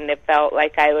always kind of felt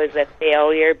like I was a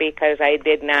failure because I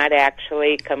did not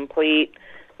actually complete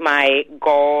my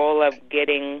goal of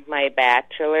getting my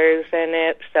bachelor's in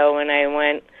it. So when I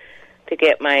went to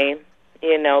get my,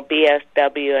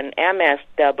 BSW and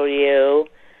MSW,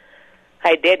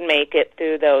 I did make it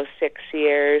through those 6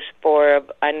 years, 4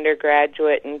 of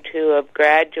undergraduate and 2 of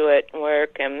graduate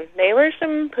work, and they were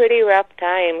some pretty rough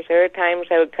times. There were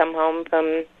times I would come home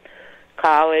from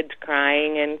college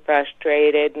crying and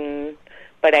frustrated,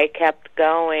 but I kept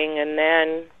going, and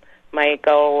then my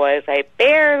goal was I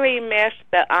barely missed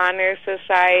the Honor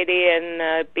Society and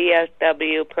the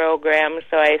BSW program,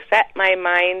 so I set my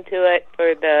mind to it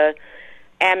for the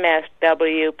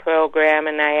MSW program,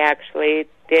 and I actually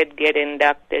did get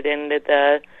inducted into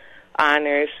the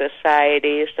Honor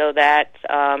Society, so that's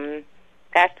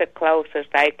the closest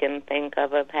I can think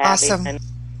of having an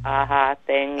aha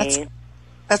thingy.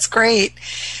 That's great.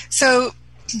 So,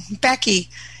 Becky,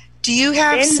 do you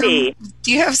have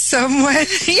someone?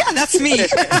 Yeah, that's me.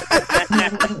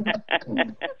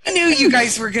 I knew you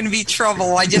guys were going to be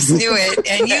trouble. I just knew it,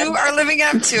 and you are living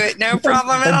up to it. No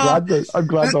problem at all. I'm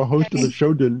glad the host of the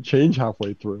show didn't change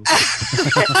halfway through.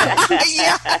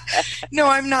 Yeah. No,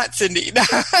 I'm not Cindy.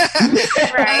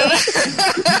 Right.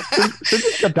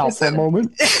 Just stepped out for a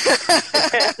moment.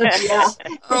 Yeah.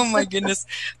 Oh my goodness.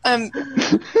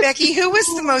 Becky, who was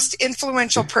the most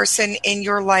influential person in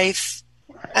your life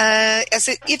as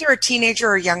either a teenager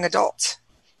or a young adult?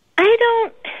 I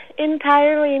don't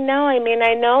entirely know. I mean,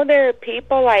 I know there are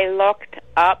people I looked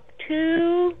up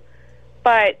to,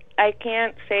 but I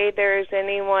can't say there's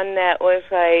anyone that was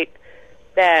like,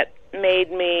 that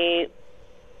made me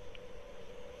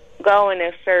go in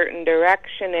a certain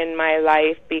direction in my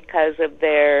life because of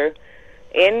their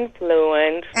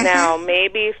influence. Mm-hmm. Now,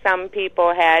 maybe some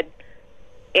people had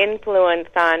influence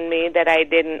on me that I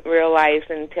didn't realize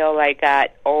until I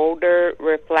got older,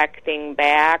 reflecting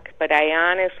back, but I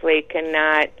honestly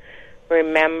cannot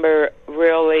remember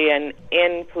really an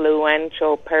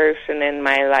influential person in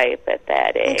my life at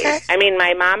that age. Okay. I mean,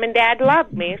 my mom and dad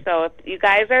loved me, so if you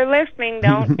guys are listening,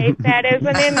 don't take that as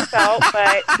an insult,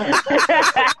 but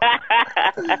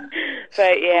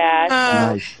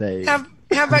yeah.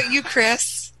 How about you,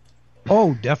 Chris?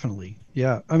 Oh, definitely.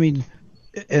 Yeah. I mean,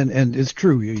 and it's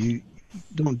true. You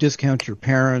don't discount your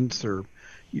parents or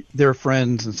their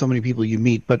friends and so many people you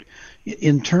meet, but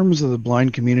in terms of the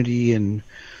blind community, and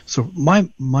so my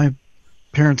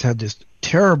parents had this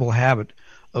terrible habit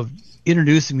of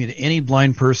introducing me to any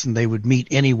blind person they would meet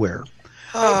anywhere.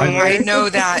 Oh, I know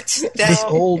that. This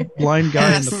old blind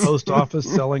guy in the post office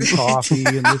selling coffee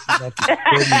and this and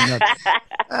that.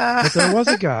 But there was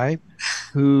a guy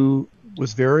who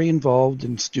was very involved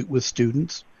with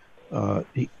students.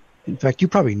 In fact, you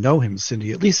probably know him,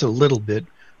 Cindy, at least a little bit,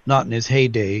 not in his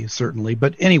heyday, certainly.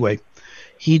 But anyway,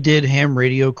 he did ham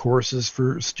radio courses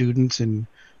for students in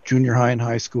junior high and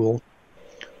high school.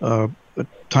 A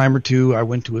time or two, I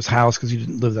went to his house because he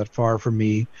didn't live that far from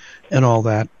me and all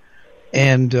that.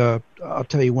 And I'll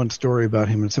tell you one story about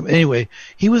him. Anyway,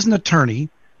 he was an attorney,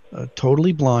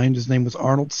 totally blind. His name was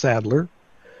Arnold Sadler.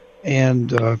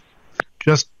 And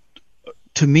just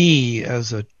to me,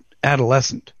 as an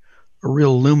adolescent, a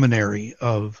real luminary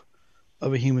of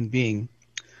a human being.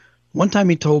 One time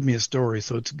he told me a story,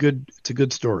 so it's a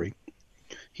good story.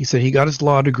 He said he got his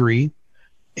law degree,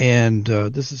 and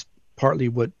this is partly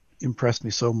what impressed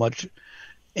me so much.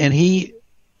 And he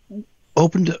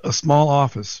opened a small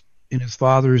office in his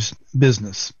father's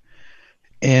business.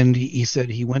 And he said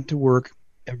he went to work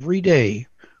every day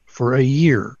for a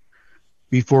year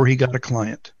before he got a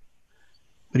client.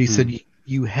 But he said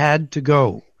you had to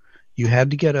go. You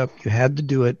had to get up. You had to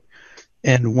do it.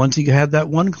 And once he had that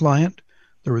one client,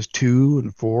 there was 2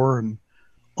 and 4, and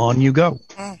on you go.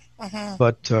 Mm-hmm.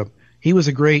 But he was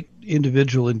a great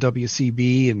individual in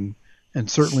WCB and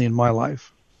certainly in my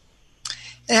life.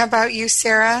 And how about you,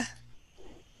 Sarah?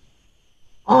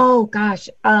 Oh, gosh.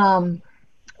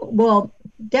 Well,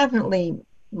 definitely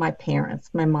my parents,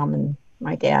 my mom and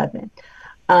my dad.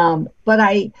 But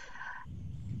I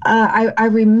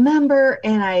remember,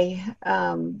 and I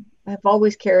have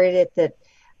always carried it, that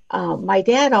my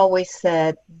dad always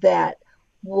said that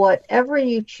whatever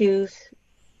you choose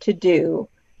to do,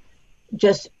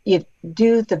 just you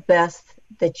do the best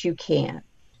that you can,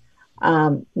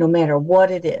 no matter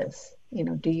what it is.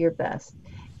 Do your best,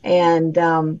 and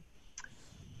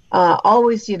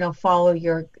always, follow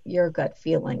your gut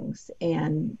feelings.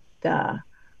 And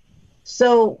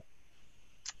so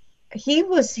he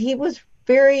was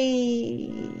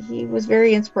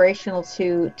very inspirational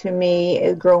to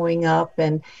me growing up,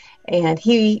 and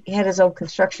he had his own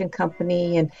construction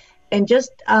company, and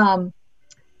just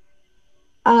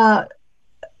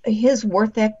his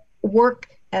work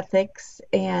ethics,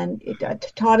 and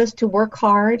it taught us to work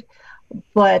hard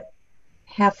but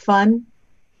have fun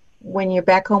when you're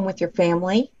back home with your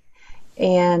family.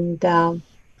 And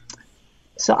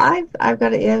so I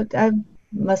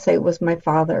must say it was my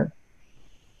father.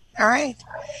 All right.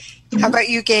 How about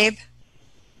you, Gabe?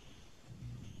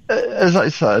 As I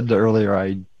said earlier,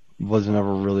 I wasn't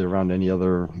ever really around any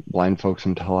other blind folks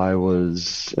until I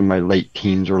was in my late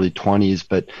teens, early 20s.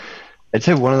 But I'd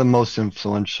say one of the most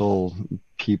influential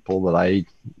people that I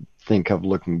think of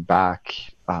looking back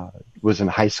was in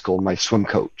high school, my swim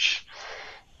coach.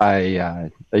 I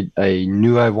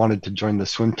knew I wanted to join the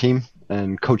swim team,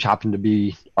 and coach happened to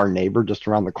be our neighbor just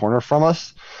around the corner from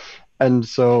us. And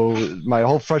so my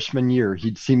whole freshman year,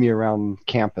 he'd see me around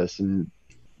campus, and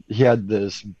he had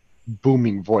this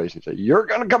booming voice. He'd say, "You're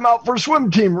going to come out for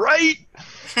swim team, right?"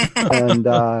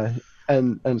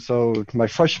 and so my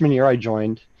freshman year I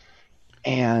joined,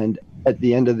 and at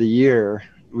the end of the year,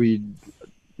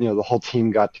 the whole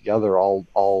team got together. All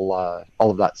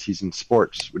of that season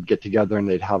sports would get together, and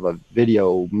they'd have a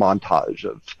video montage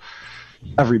of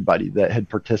everybody that had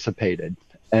participated.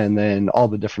 And then all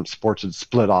the different sports would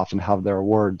split off and have their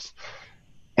awards.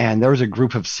 And there was a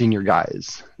group of senior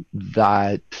guys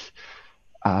that,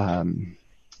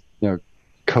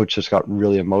 coach just got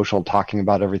really emotional talking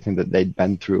about everything that they'd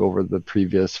been through over the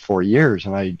previous 4 years.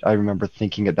 And I remember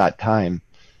thinking at that time,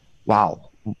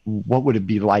 wow, what would it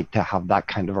be like to have that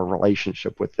kind of a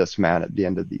relationship with this man at the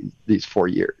end of these 4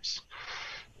 years?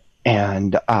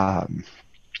 And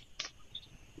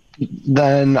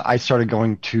then I started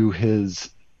going to his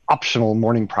optional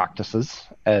morning practices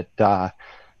at about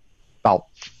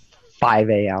 5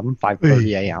 a.m.,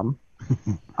 5:30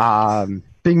 a.m.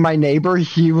 Being my neighbor,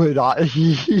 he would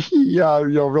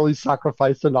really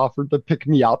sacrifice and offer to pick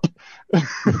me up.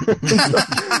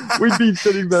 We'd be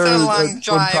sitting there at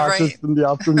swim practice in the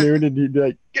afternoon, and he'd be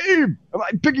like, "Gabe, am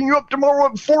I picking you up tomorrow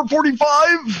at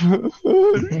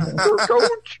 4:45?"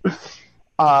 Coach.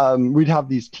 We'd have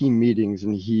these team meetings,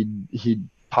 and he'd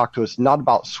talk to us not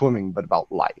about swimming but about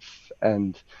life.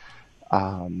 And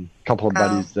a couple of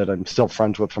buddies that I'm still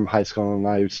friends with from high school and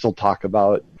I still talk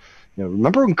about,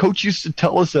 remember when coach used to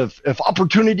tell us if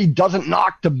opportunity doesn't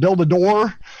knock to build a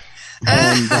door?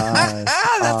 And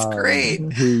that's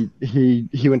great.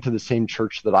 He went to the same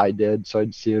church that I did, so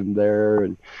I'd see him there,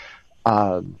 and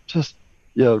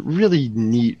really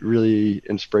neat, really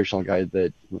inspirational guy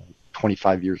that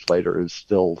 25 years later is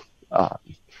still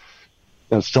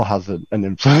it still has an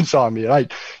influence on me.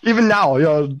 Even now,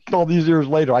 all these years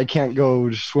later, I can't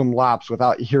go swim laps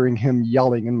without hearing him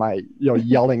yelling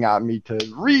yelling at me to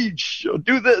reach,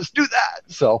 do this, do that.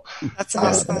 So that's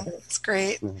awesome. That's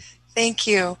great. Thank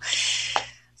you.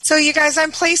 So you guys,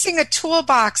 I'm placing a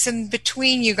toolbox in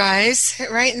between you guys,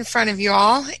 right in front of you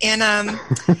all. And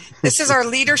this is our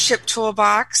leadership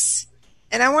toolbox.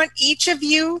 And I want each of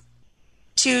you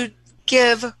to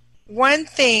give one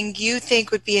thing you think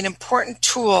would be an important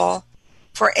tool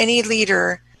for any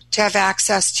leader to have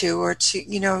access to, or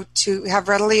to have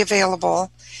readily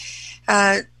available.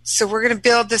 So we're going to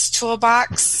build this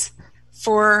toolbox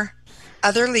for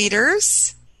other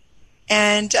leaders.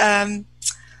 And and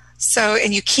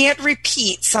you can't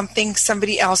repeat something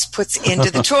somebody else puts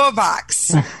into the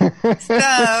toolbox.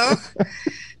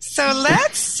 So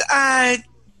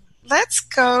let's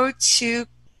go to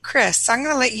Chris. I'm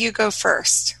going to let you go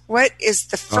first. What is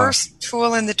the first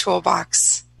tool in the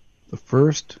toolbox? The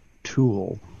first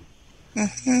tool.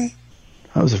 Mm-hmm.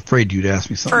 I was afraid you'd ask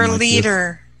me something for a like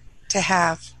leader to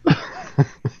have.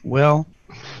 Well,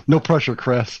 no pressure,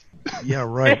 Chris. Yeah,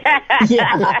 right. Yeah.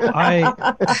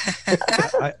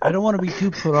 I don't want to be too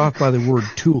put off by the word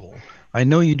tool. I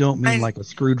know you don't mean like a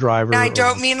screwdriver. I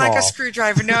don't mean like a saw.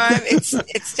 screwdriver. No,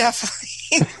 it's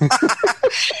definitely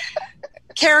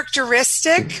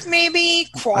characteristic, maybe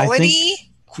quality.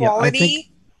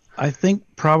 I think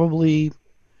probably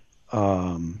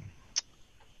one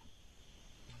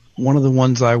of the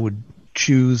ones I would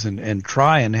choose and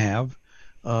try and have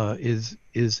is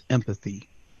empathy.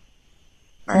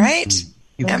 All right.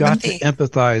 You've Empathy. got to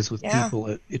empathize with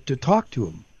people to talk to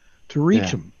them, to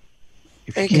reach them.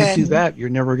 If you can't do that, you're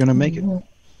never going to make it. All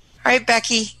right,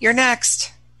 Becky, you're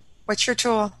next. What's your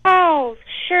tool? Oh,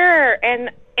 sure.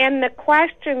 And the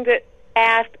question that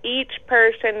asked each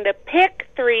person to pick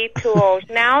 3 tools.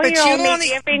 Now you're only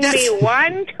giving me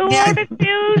one tool to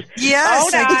choose?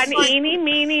 Yes. Hold on. Eeny,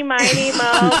 meeny, miny,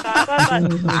 mo, blah, blah,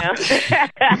 blah.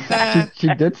 She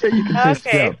did say you could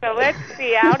say Okay, so let's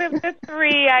see. Out of the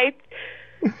 3 I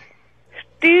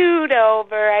stewed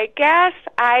over, I guess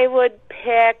I would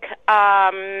pick,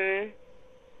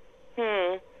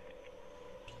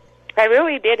 I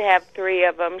really did have 3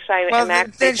 of them. So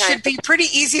it should be pretty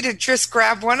easy to just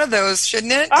grab one of those,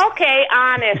 shouldn't it? Okay,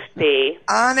 honesty.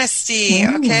 Honesty,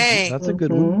 okay. That's a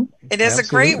good one. It is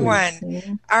Absolutely. a great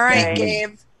one. All right,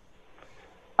 Gabe.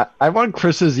 I want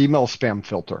Chris's email spam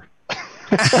filter.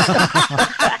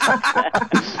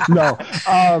 No,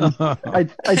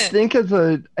 I think as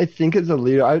a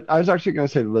leader, I was actually going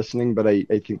to say listening, but I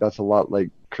think that's a lot like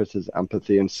Chris's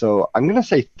empathy, and so I'm going to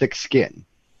say thick skin.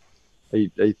 I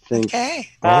think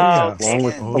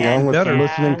along with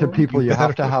listening to people, you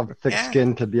have to have thick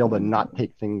skin to be able to not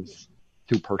take things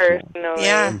too personally.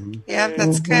 Yeah,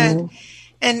 that's good.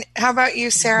 And how about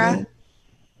you, Sarah?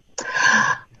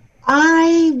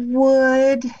 I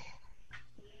would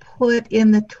put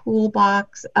in the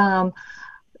toolbox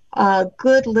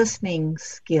good listening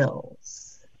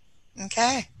skills.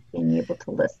 Okay. Being able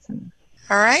to listen.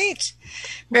 All right.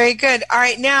 Very good. All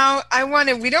right. Now,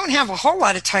 we don't have a whole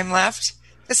lot of time left.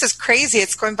 This is crazy.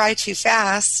 It's going by too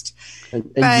fast.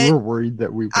 And you were worried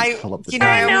that we would fill up the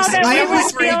time. I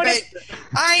was worried, but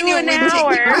I knew it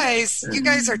would take you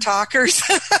guys are talkers.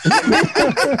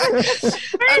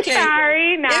 Okay.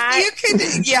 Sorry, not.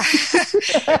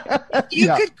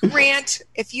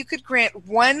 If you could grant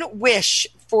one wish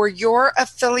for your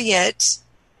affiliate,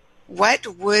 what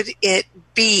would it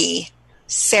be,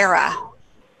 Sarah?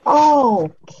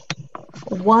 Oh,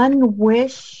 one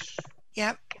wish.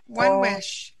 Yep, one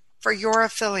wish for your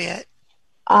affiliate.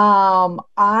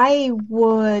 I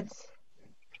would,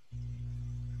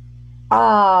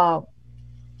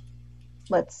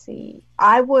 let's see.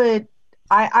 I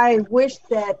wish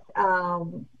that,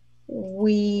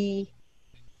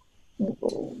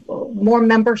 more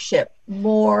membership,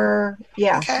 more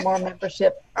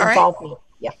membership involvement.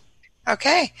 Yeah.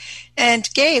 Okay. And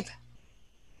Gabe?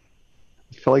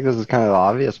 I feel like this is kind of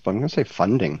obvious, but I'm going to say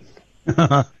funding. They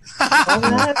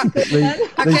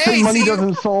say money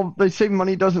doesn't solve. They say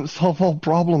money doesn't solve all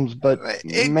problems, but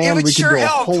we could do a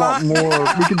whole lot more.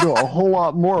 We could do a whole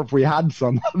lot more if we had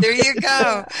some. There you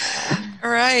go. All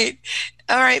right,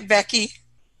 Becky.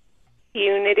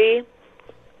 Unity.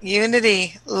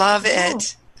 Love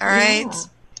it. All right,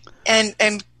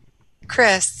 and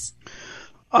Chris.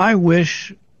 I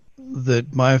wish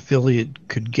that my affiliate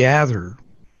could gather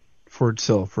for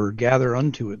itself, or gather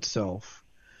unto itself,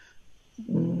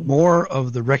 more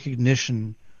of the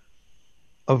recognition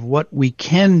of what we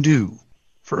can do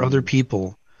for other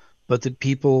people, but that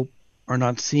people are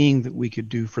not seeing that we could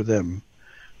do for them.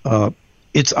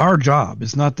 It's our job.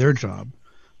 It's not their job.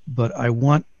 but I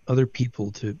want other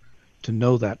people to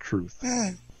know that truth.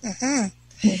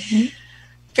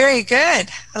 Very good.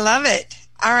 I love it.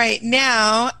 All right.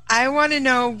 Now, I want to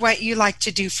know what you like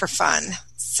to do for fun.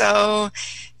 So,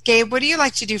 Gabe, what do you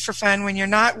like to do for fun when you're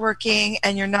not working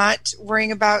and you're not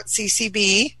worrying about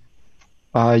CCB?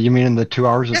 You mean in the 2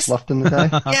 hours that's left in the day?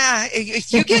 Yeah.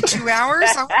 You get 2 hours?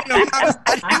 I want to know how does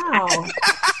that happen?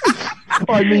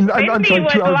 I mean, I'm sorry,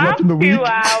 2 hours left in the week. 2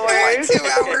 hours. 2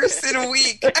 hours in a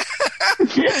week.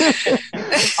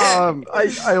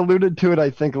 I alluded to it, I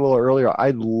think, a little earlier.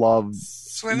 I love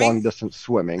long distance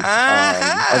swimming.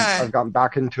 I've gotten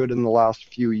back into it in the last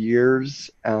few years,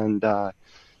 and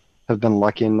have been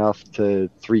lucky enough to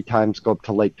 3 times go up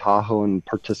to Lake Tahoe and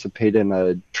participate in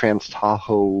a Trans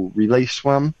Tahoe relay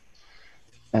swim,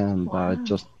 and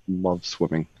just love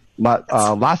swimming. But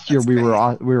last year we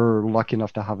were lucky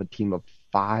enough to have a team of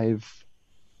 5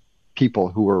 people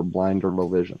who were blind or low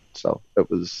vision, so it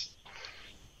was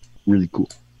really cool.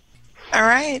 All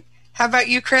right. How about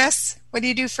you, Chris? What do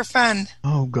you do for fun?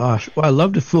 Oh, gosh. Well, I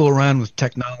love to fool around with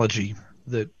technology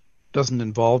that doesn't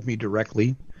involve me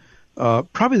directly.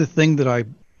 Probably the thing that I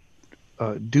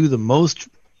do the most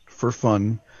for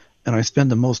fun, and I spend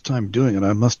the most time doing it,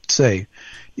 I must say,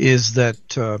 is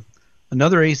that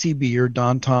another ACBer,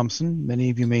 Don Thompson, many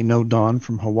of you may know Don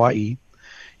from Hawaii,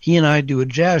 he and I do a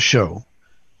jazz show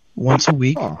once a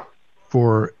week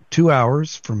for 2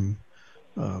 hours from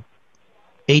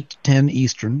 8 to 10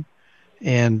 Eastern,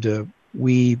 and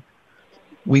we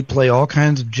play all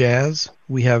kinds of jazz.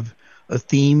 We have a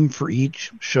theme for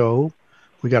each show.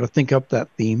 We got to think up that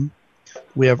theme.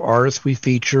 We have artists we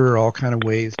feature, all kind of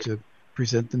ways to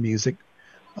present the music.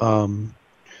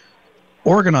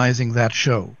 Organizing that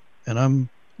show, and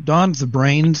Don's the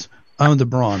brains, I'm the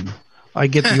brawn. I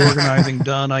get the organizing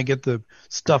done. I get the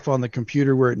stuff on the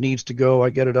computer where it needs to go. I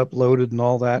get it uploaded and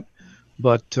all that.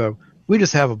 But we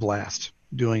just have a blast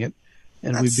doing it,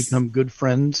 and we've become good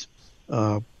friends,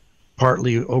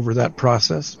 partly over that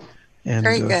process. And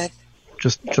very good.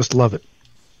 Just love it.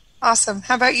 Awesome.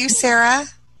 How about you, Sarah?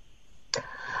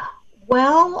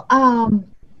 Well,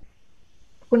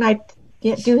 when I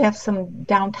do have some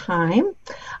downtime,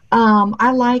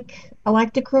 I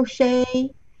like to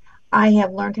crochet. I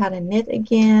have learned how to knit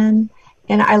again,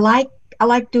 and I like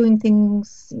doing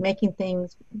things, making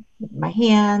things with my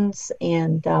hands,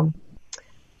 and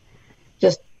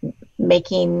just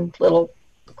making little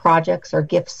projects or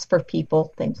gifts for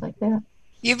people, things like that.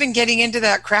 You've been getting into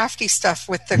that crafty stuff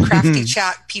with the crafty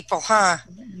chat people, huh?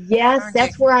 Yes,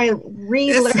 that's where I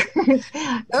relearned.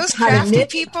 Those crafty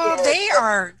people, they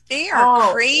are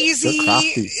crazy.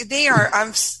 They are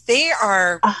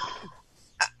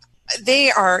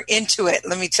into it.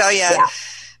 Let me tell you,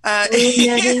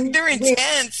 they're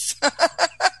intense.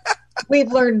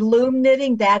 We've learned loom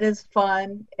knitting. That is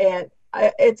fun, and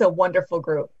it's a wonderful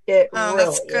group.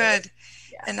 That's good.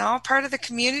 Yeah. And all part of the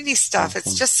community stuff.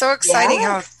 It's just so exciting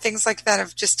how things like that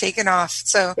have just taken off.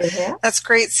 So that's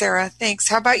great, Sarah. Thanks.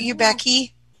 How about you,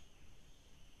 Becky?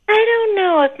 I don't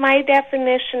know if my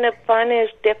definition of fun is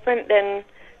different than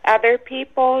other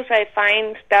people's. I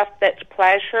find stuff that's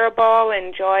pleasurable,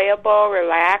 enjoyable,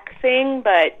 relaxing,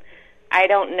 but I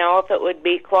don't know if it would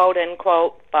be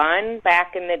quote-unquote fun.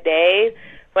 Back in the day,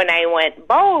 when I went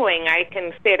bowling, I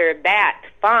considered that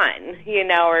fun,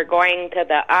 or going to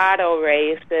the auto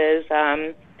races.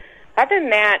 Other than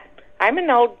that, I'm an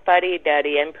old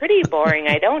fuddy-duddy. I'm pretty boring.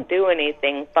 I don't do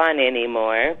anything fun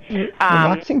anymore.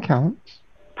 Relaxing counts.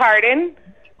 Pardon?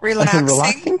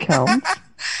 Relaxing counts.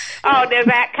 Oh, does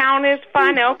that count as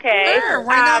fun? Okay. Sure,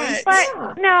 why not?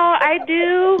 But, no, I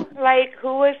do, like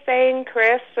who was saying,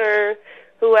 Chris or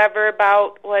whoever,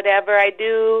 about whatever, I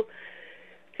do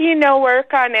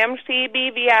work on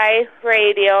MCBVI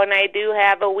radio, and I do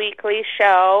have a weekly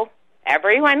show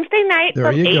every Wednesday night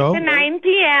from 8 to 9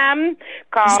 p.m.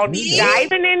 called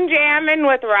Diving and Jamming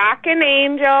with Rockin'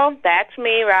 Angel. That's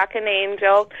me, Rockin'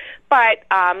 Angel. But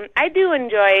I do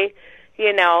enjoy,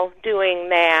 doing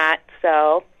that.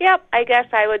 So, yep, I guess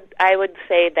I would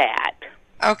say that.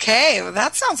 Okay, well,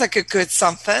 that sounds like a good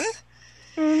something.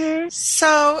 Mm-hmm.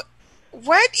 So,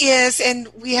 what is, and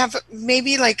we have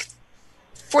maybe like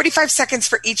 45 seconds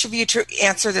for each of you to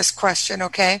answer this question,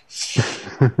 okay?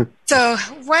 So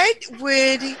what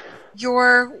would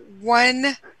your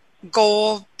one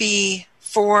goal be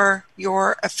for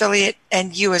your affiliate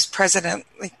and you as president?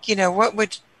 Like, what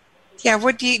would, do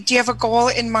you have a goal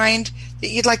in mind that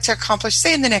you'd like to accomplish,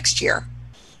 say, in the next year?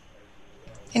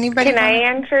 Anybody? Can I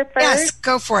answer first? Yes,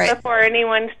 go for it. Before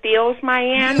anyone steals my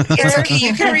answer. It's okay.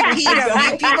 You can repeat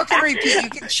them. People can repeat. You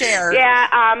can share. Yeah,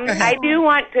 I do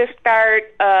want to start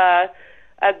a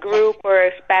a group or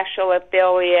a special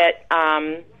affiliate,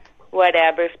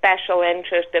 whatever, special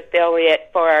interest affiliate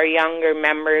for our younger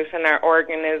members in our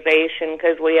organization,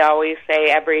 because we always say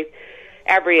every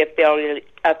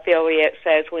affiliate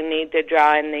says we need to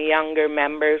draw in the younger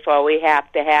members. Well, we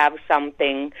have to have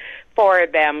something for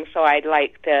them, so I'd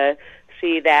like to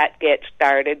see that get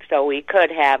started so we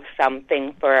could have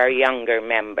something for our younger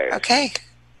members. Okay.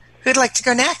 Who'd like to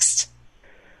go next?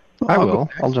 I will.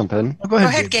 I'll jump in. Go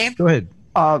ahead, Gabe. Go ahead.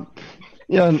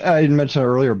 Yeah, and I mentioned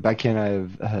earlier, Becky and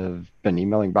I have been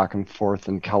emailing back and forth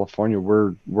in California.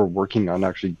 We're working on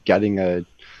actually getting a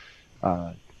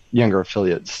younger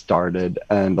affiliate started,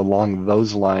 and along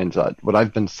those lines, what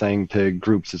I've been saying to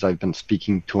groups as I've been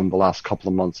speaking to them the last couple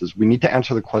of months is we need to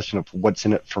answer the question of what's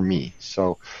in it for me.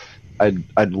 So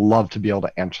I'd love to be able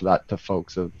to answer that to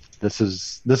folks of this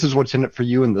is what's in it for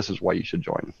you, and this is why you should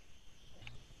join.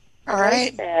 All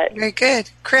right. Very good.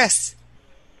 Chris.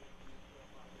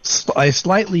 I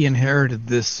slightly inherited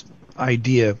this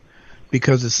idea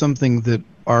because it's something that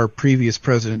our previous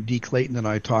president, Dee Clayton, and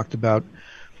I talked about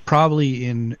probably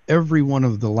in every one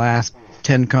of the last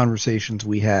 10 conversations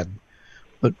we had.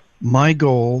 But my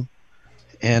goal,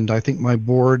 and I think my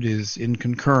board is in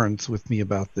concurrence with me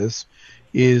about this,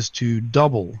 is to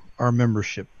double our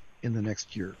membership in the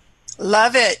next year.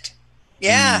 Love it.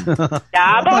 Yeah. Double?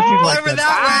 Over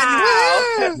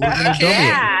that one. We're going to double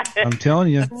it. I'm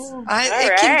telling you.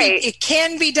 It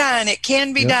can be done. It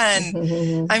can be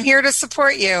done. I'm here to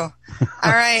support you.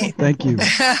 All right. Thank you.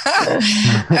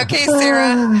 Okay,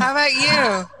 Sarah, how about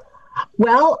you?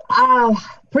 Well,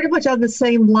 pretty much on the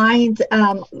same lines.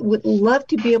 Would love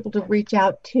to be able to reach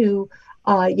out to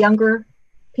younger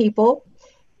people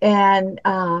and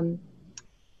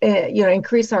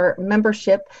increase our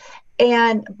membership.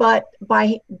 But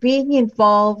by being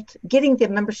involved, getting the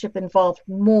membership involved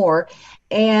more,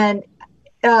 and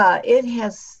it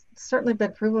has certainly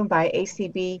been proven by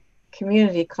ACB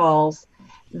community calls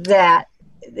that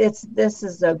this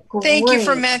is a great. Thank you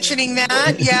for mentioning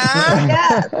that. Yeah.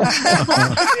 Yes.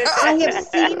 I have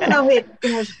seen how it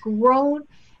has grown,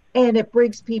 and it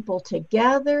brings people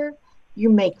together. You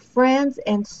make friends,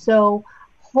 and so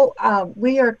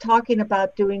we are talking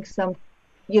about doing some,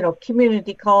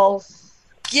 community calls.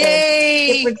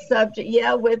 Yay! Different subject.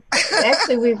 Yeah, we're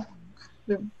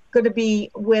going to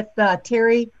be with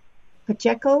Terry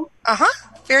Pacheco.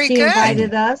 Very she good. She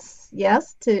invited us,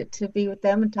 yes, to be with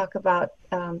them and talk about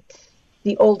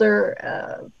the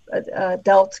older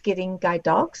adults getting guide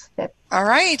dogs. All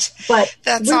right. But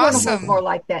that's we awesome. Want to more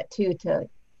like that too, to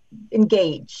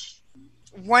engage.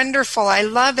 Wonderful. I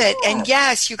love it. And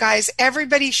yes, you guys, every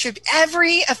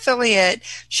affiliate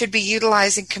should be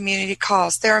utilizing community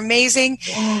calls. They're amazing.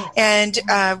 Yes. And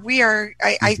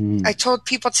I told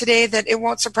people today that it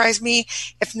won't surprise me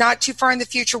if not too far in the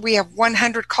future, we have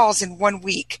 100 calls in 1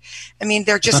 week. I mean,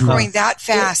 they're just growing that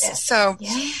fast. So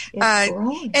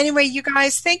anyway, you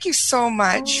guys, thank you so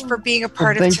much for being a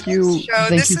part of today's show.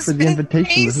 Thank you for the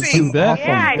invitation. Amazing. This has been awesome.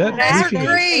 Yeah, You guys are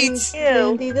great.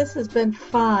 Cindy, this has been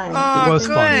fun. Oh, was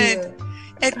good.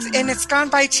 It's gone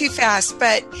by too fast,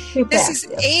 but this is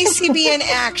ACB in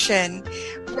action,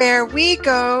 where we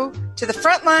go to the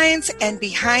front lines and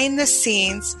behind the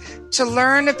scenes to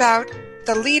learn about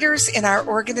the leaders in our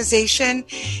organization.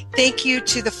 Thank you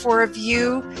to the four of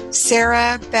you,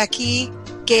 Sarah, Becky,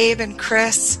 Gabe, and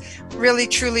Chris. Really,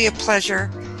 truly a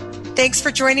pleasure. Thanks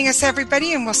for joining us,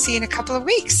 everybody, and we'll see you in a couple of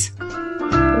weeks.